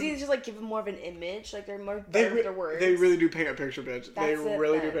so. Do you think it's just like give them more of an image? Like they're more better with their words. They really do paint a picture, bitch. They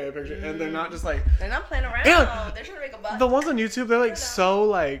really do paint a picture, and they're not just like. They're not playing around. They're trying to make a buck. The ones on YouTube, they're like so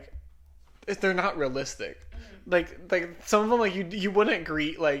like, they're not realistic. Like some of them, like you wouldn't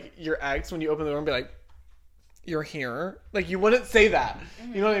greet like your ex when you open the door and be like, "You're here." Like you wouldn't say that.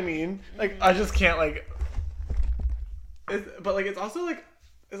 Mm-hmm. You know what I mean? Like I just can't like. But like it's also a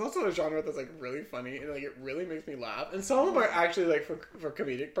genre that's like really funny and like it really makes me laugh. And some of them are actually like for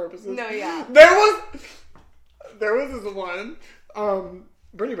comedic purposes. No, yeah. There was this one.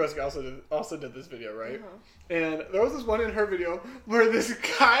 Brittany Bresky also did this video, right? Uh-huh. And there was this one in her video where this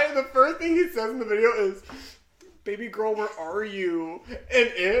guy, the first thing he says in the video is, "Baby girl, where are you?"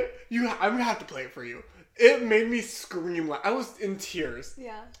 And I'm gonna have to play it for you. It made me scream. I was in tears.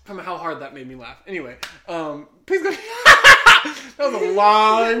 Yeah. From how hard that made me laugh. Anyway, please go. That was a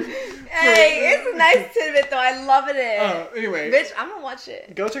long. Hey, it's a nice tidbit though. I love it. Anyway, bitch, I'm gonna watch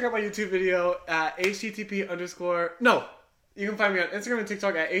it. Go check out my YouTube video at http_. No. You can find me on Instagram and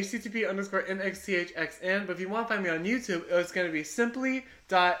TikTok at http_nxthxn. But if you want to find me on YouTube, it's going to be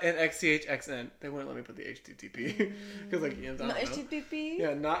simply.nxthxn. They wouldn't let me put the HTTP. Because, like, you know, no HTTP?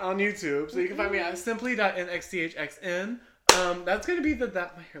 Yeah, not on YouTube. So you can find me at simply.nxthxn. That's going to be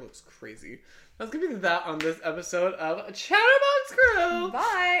that. My hair looks crazy. That's going to be that on this episode of Chatterbox Crew.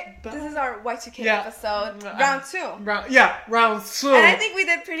 Bye. This is our Y2K episode. Round 2. Round 2. And I think we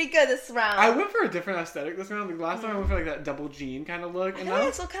did pretty good this round. I went for a different aesthetic this round. Like, last time I went for like that double jean kind of look. I think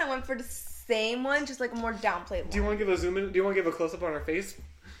I still kind of went for the same one, just like a more downplayed one. Do you want to give a zoom in? Do you want to give a close up on our face?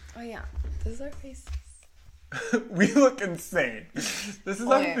 Oh yeah. This is our faces. We look insane. This is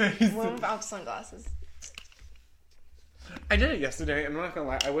our face. We're without sunglasses. I did it yesterday, and I'm not gonna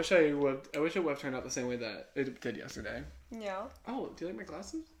lie. I wish it would have turned out the same way that it did yesterday. Yeah. Oh, do you like my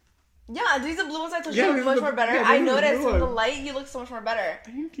glasses? Yeah, these are blue ones I told you look much more better. I noticed with the light, you look so much more better.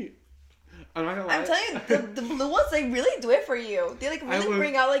 Thank you. I'm not gonna lie. I'm telling you, the blue ones, they really do it for you. They like really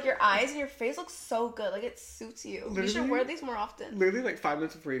bring out like your eyes and your face looks so good. Like it suits you. You should wear these more often. Literally like 5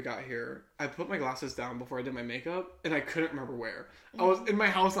 minutes before you got here, I put my glasses down before I did my makeup and I couldn't remember where. I was in my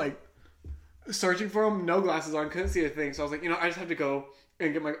house like searching for them, no glasses on, couldn't see a thing. So I was like, I just have to go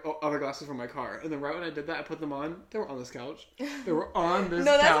and get my other glasses from my car. And then right when I did that, I put them on. They were on this couch. They were on this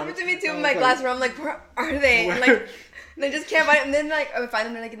No, that's happened to me too with my glasses where I'm like, where are they? Like, and I just can't find them. And then like, I would find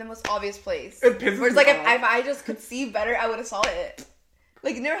them in the most obvious place. It pisses Whereas me like, off. if I just could see better, I would have saw it.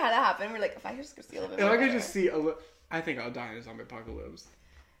 Like, you never had that happen. We're like, if I just could see a little bit more. If I could better. just see I think I'll die in a zombie apocalypse.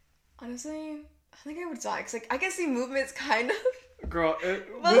 Honestly, I think I would die. Because like, I can see movements kind of. Girl, but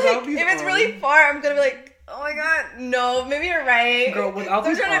like, if it's really far, I'm gonna be like, oh my god, no, maybe you're right. Girl, without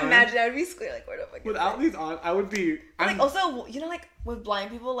these I'm trying on, to imagine, I would be scared, like, where the fuck without these on, I would be... Like, also, like, with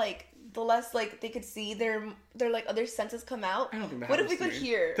blind people, like, the less, like, they could see, their like, other senses come out. I don't think that What happens if we could me.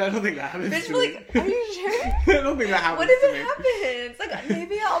 hear? I don't think that happens Bitch, to me. like, are you sure? I don't think that happens What if to it me. happens? Like,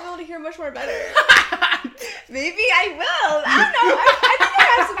 maybe I'll be able to hear much more better. Maybe I will. I don't know. I think I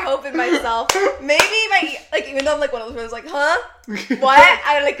have some hope in myself. Maybe even though I'm like one of those people like, huh? What?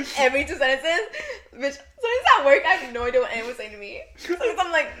 I like every 2 sentences. Bitch, sometimes at work, I have no idea what anyone's saying to me. Sometimes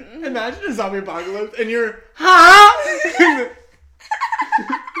I'm like, Imagine a zombie apocalypse and you're, huh?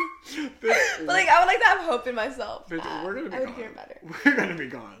 But like, I would like to have hope in myself. Bitch, we're gonna be I would gone. hear better. We're gonna be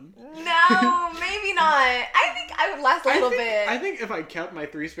gone. No, maybe not. I think I would last a little bit. I think if I kept my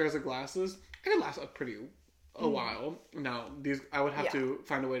 3 pairs of glasses, I could last a while. Now, I would have to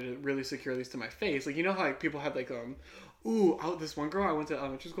find a way to really secure these to my face. Like, you know how like people have like this one girl I went to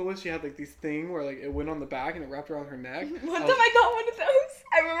elementary school with, she had like these thing where like it went on the back and it wrapped around her neck. One time I got one of those.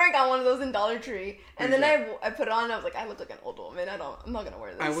 I remember I got one of those in Dollar Tree, and then I put it on and I was like, I look like an old woman. I'm not gonna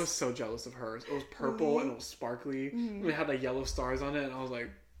wear this. I was so jealous of hers. It was purple and it was sparkly. And it had like yellow stars on it, and I was like,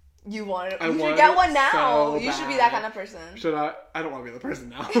 you should get one now. So you should be that kind of person. Should I? I don't want to be the person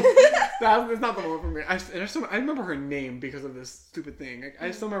now. That's not the one for me. I remember her name because of this stupid thing.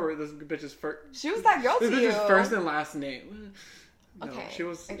 I still remember this bitch's first. She was that girl to you. This bitch's first and last name. No, okay. She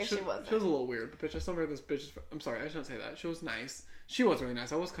was a little weird, but bitch, I still remember this bitch's. I'm sorry, I shouldn't say that. She was nice. She was really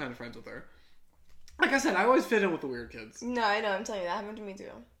nice. I was kind of friends with her. Like I said, I always fit in with the weird kids. No, I know. I'm telling you, that happened to me too.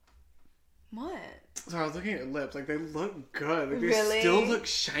 What? Sorry, I was looking at your lips. Like, they look good. Like, they really? still look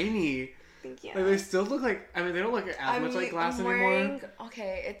shiny. Thank you. Like, they still look like... I mean, they don't look as much like glass anymore.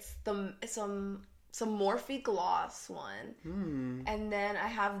 Okay, it's some Morphe gloss one. And then I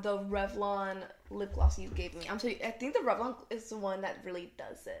have the Revlon lip gloss you gave me. I think the Revlon is the one that really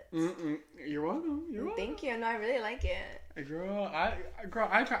does it. You're welcome. Thank you. No, I really like it. Girl, I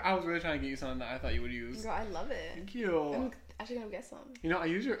was really trying to get you something that I thought you would use. Girl, I love it. Thank you. I'm actually gonna get some. You know, I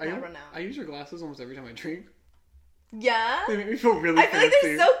use your glasses almost every time I drink. Yeah? They make me feel really fancy. I feel like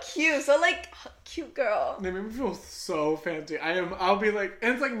they're so cute. So, like, cute girl. They make me feel so fancy. I'll be like,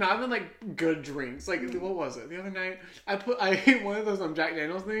 and it's like not even like good drinks. Like, what was it? The other night, I ate one of those Jack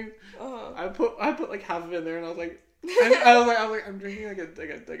Daniels things. I put like half of it in there and I was like, I was like, I'm drinking like a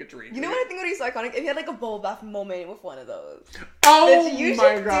drink. You know what I think would be so iconic? If you had like a bubble bath moment with one of those. Oh Bitch, you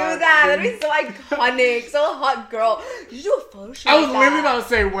my should god. do that. That'd be so iconic. So hot, girl. You should do a photo shoot. I was literally about to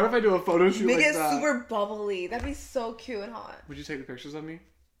say, what if I do a photo shoot Make like it that? super bubbly. That'd be so cute and hot. Would you take the pictures of me?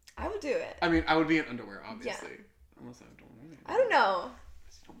 I would do it. I mean, I would be in underwear, obviously. Yeah. Unless I don't want it. I don't know.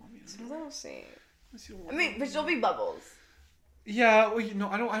 Unless you don't want me in Sometimes I don't see. underwear. I mean, but there'll be bubbles. Yeah, well,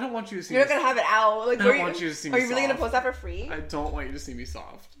 I don't want you to see You're me. not gonna have it out. Like, I don't want you to see me Are you really gonna soft. post that for free? I don't want you to see me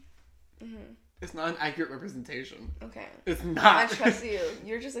soft. It's not an accurate representation. Okay. It's not. I trust you.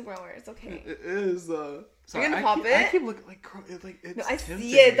 You're just a grower. It's okay. It is. Sorry, You're gonna pop it? I keep looking like, girl, it's No, I tempting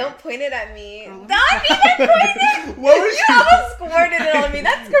see it. me. Don't point it at me. Girl, Don't even point it. What would You almost squirted it on me.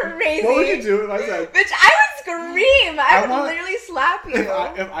 That's crazy. What would you do if I said? Bitch, I would scream. I would literally slap you.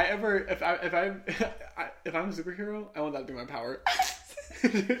 If I'm a superhero, I want that to be my power.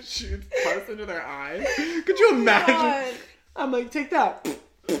 Shoot pus into their eye. Could you imagine? God. I'm like, take that.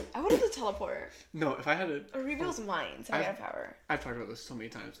 I would have to teleport. No, if I had it. Or reveals minds. I have power. I've talked about this so many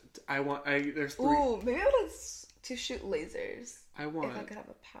times. There's 3. Ooh, maybe I would have to shoot lasers. I want. If I could have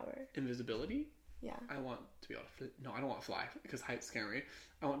a power. Invisibility. Yeah. I want to be able to. No, I don't want to fly because heights scare me.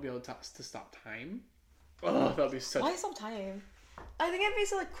 I want to be able to stop time. Oh, that'd be such. Why stop time? I think it'd be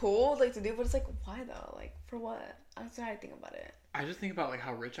so like cool like to do, but it's like why though? Like for what? That's what I think about it. I just think about like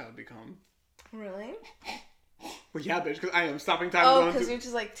how rich I would become. Really? Well, yeah, bitch, because I am stopping time. Oh, because you're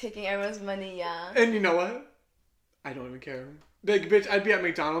just like taking everyone's money, yeah. And you know what? I don't even care. Like, bitch, I'd be at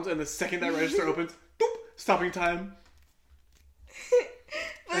McDonald's and the second that register opens, boop, stopping time.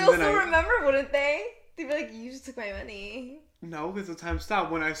 But they'll still remember, wouldn't they? They'd be like, you just took my money. No, because the time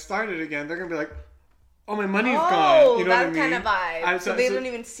stopped. When I started again, they're going to be like, oh, my money's gone. You know what I mean? That kind of vibe. So they don't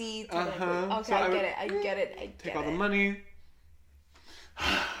even see. Okay, so I get it. Take all the money.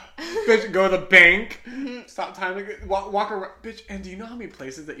 Bitch, go to the bank. Stop time to walk around. Bitch, and do you know how many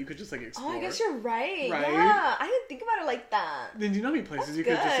places that you could just, like, explore? Oh, I guess you're right. Yeah, I didn't think about it like that. Then do you know how many places you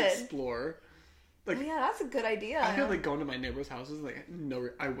could just explore? Like, yeah, that's a good idea. I could, like, go into my neighbor's houses. Like, no,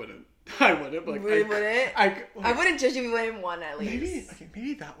 I wouldn't. I wouldn't. But, like, really wouldn't? I wouldn't judge you if you went in one, at least.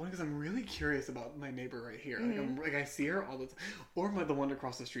 Maybe that one, because I'm really curious about my neighbor right here. Like, I see her all the time. Or the one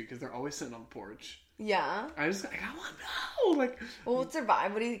across the street, because they're always sitting on the porch. Yeah. I want to know. Like, well, what's their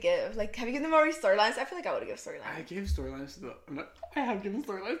vibe? What do you give? Like, have you given them already storylines? I feel like I would have given storylines. I gave storylines to I have given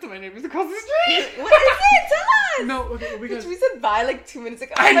storylines to my neighbors across the street. What is it? Tell us. No, okay, because we said bye like 2 minutes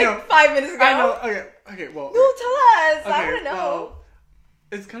ago. I know. Like 5 minutes ago. I know. Okay. Well. No, tell us. Okay, I want to know. Well,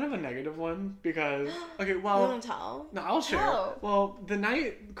 it's kind of a negative one because You don't tell. No, I'll share. Tell. Well,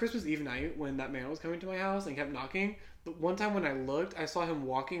 Christmas Eve night, when that man was coming to my house and kept knocking, the one time when I looked, I saw him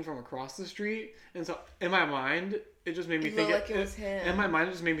walking from across the street, and so in my mind, it just made me think it was him. In my mind,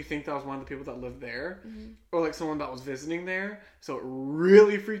 it just made me think that was one of the people that lived there, or like someone that was visiting there. So it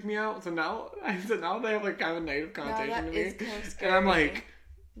really freaked me out. So now they have like kind of a negative connotation to me, kind of scary. and I'm like.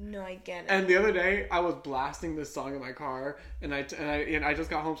 No, I get it. And the other day, I was blasting this song in my car, and I just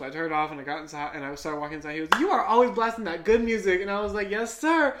got home, so I turned it off, and I got inside, and I started walking inside. He was like, "You are always blasting that good music," and I was like, "Yes,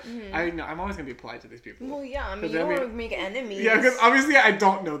 sir." I know I'm always gonna be polite to these people. Well, yeah, I mean, you don't want to make enemies. Yeah, because obviously I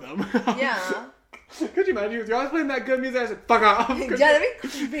don't know them. Yeah. Could you imagine? You're always playing that good music. I said, "Fuck off." Yeah, that'd be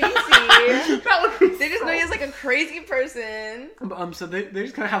crazy. That would be they just know you as like a crazy person. So they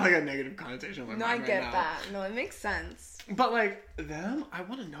just kind of have like a negative connotation. No, I get that. No, it makes sense. But like them, I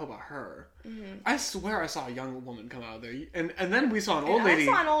want to know about her. I swear I saw a young woman come out of there, and then we saw an old lady. I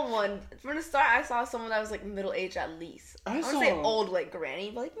saw an old one from the start. I saw someone that was like middle aged at least. I don't say old like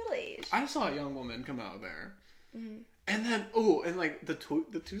granny, but like middle aged. I saw a young woman come out of there, and then and like the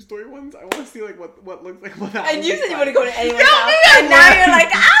 2-story ones. I want to see like what looks like what that. And you said you want to go to anyone's house, and now you're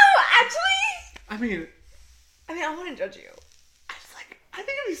like, oh, actually. I mean, I wouldn't judge you. I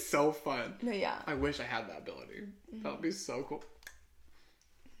think it'd be so fun. No, yeah. I wish I had that ability. That would be so cool.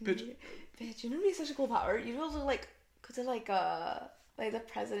 Bitch, you know, it'd be such a cool power. You'd be able to like go to like the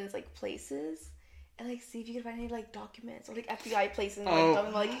president's like places and like see if you could find any like documents or like FBI places and like talking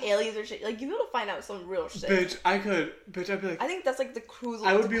about like aliens or shit. Like you'd be able to find out some real shit. Bitch, I'd be like. I think that's like the coolest.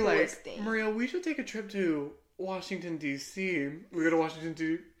 I would be like, thing. Maria, we should take a trip to Washington D.C. We go to Washington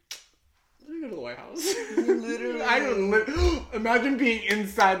D.C. Let me go to the White House. Literally. Imagine being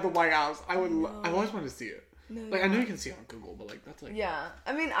inside the White House. I would. I always wanted to see it. No, like I know you can see it on Google, but like that's like. Yeah,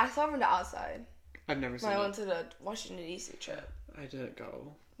 I mean, I saw it from the outside. I've never seen it. I went to the Washington D.C. trip. I didn't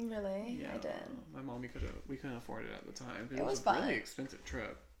go. Really? Yeah, I did. My mom, we couldn't afford it at the time. It was fun. A really expensive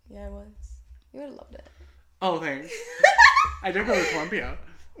trip. Yeah, it was. You would have loved it. Oh, thanks. I did go to Colombia.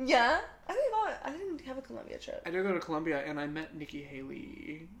 Yeah, I didn't have a Colombia trip. I did go to Colombia, and I met Nikki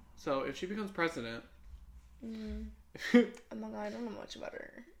Haley. So if she becomes president, oh my god, I don't know much about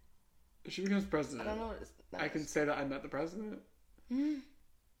her. If she becomes president, I don't know. I can say that I met the president.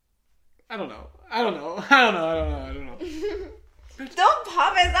 I don't know. Don't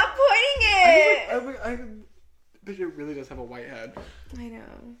pop it! Stop pointing it! Bitch, it really does have a white head. I know.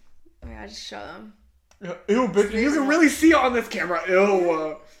 Oh my god, just show them. Ew, bitch, you can really see it on this camera.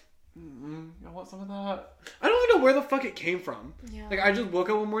 Ew. I want some of that. I don't even know where the fuck it came from. Yeah. Like, I just woke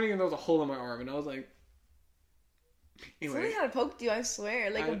up one morning and there was a hole in my arm, and I was like... Anyway. Somebody had poked you, I swear.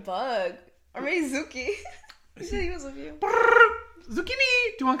 Like a bug. Or maybe Zuki. He said he was with you.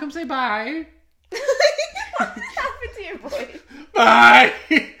 Zucchini! Do you want to come say bye? What happened to your voice? Bye!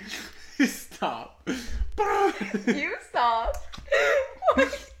 Stop. You stop.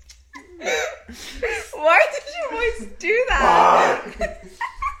 Why did your voice do that?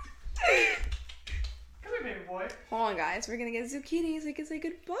 Come here, baby boy. Hold on, guys. We're gonna get zucchini so we can say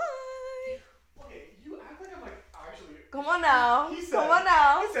goodbye. Okay, you act like I'm like actually. Come on now. He said,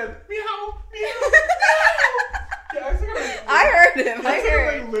 meow, meow. Yeah, I heard him. I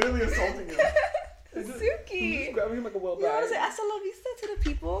heard. I'm like literally assaulting him. Zuki. Just grabbing him like a well bag. You want to say hasta la vista to the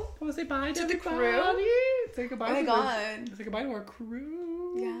people? I want to say bye to the crew. Say goodbye. Oh my god. Say goodbye to our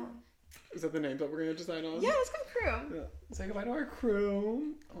crew. Yeah. Is that the name that we're gonna decide on? Yeah, let's go crew. Yeah. Say goodbye to our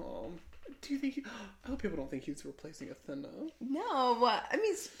crew. Do you think? I hope people don't think he's replacing Athena. No, what? I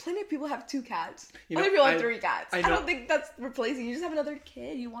mean, plenty of people have 2 cats. Other people have 3 cats. I don't think that's replacing. You just have another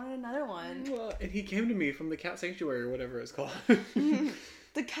kid. You wanted another one. Well, and he came to me from the cat sanctuary or whatever it's called.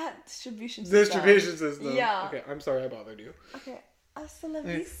 The cat distribution system. Yeah. Okay, I'm sorry I bothered you. Okay. Hasta la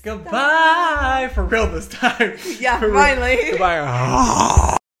vista. Goodbye. For real this time. Yeah, finally.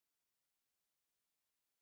 Goodbye.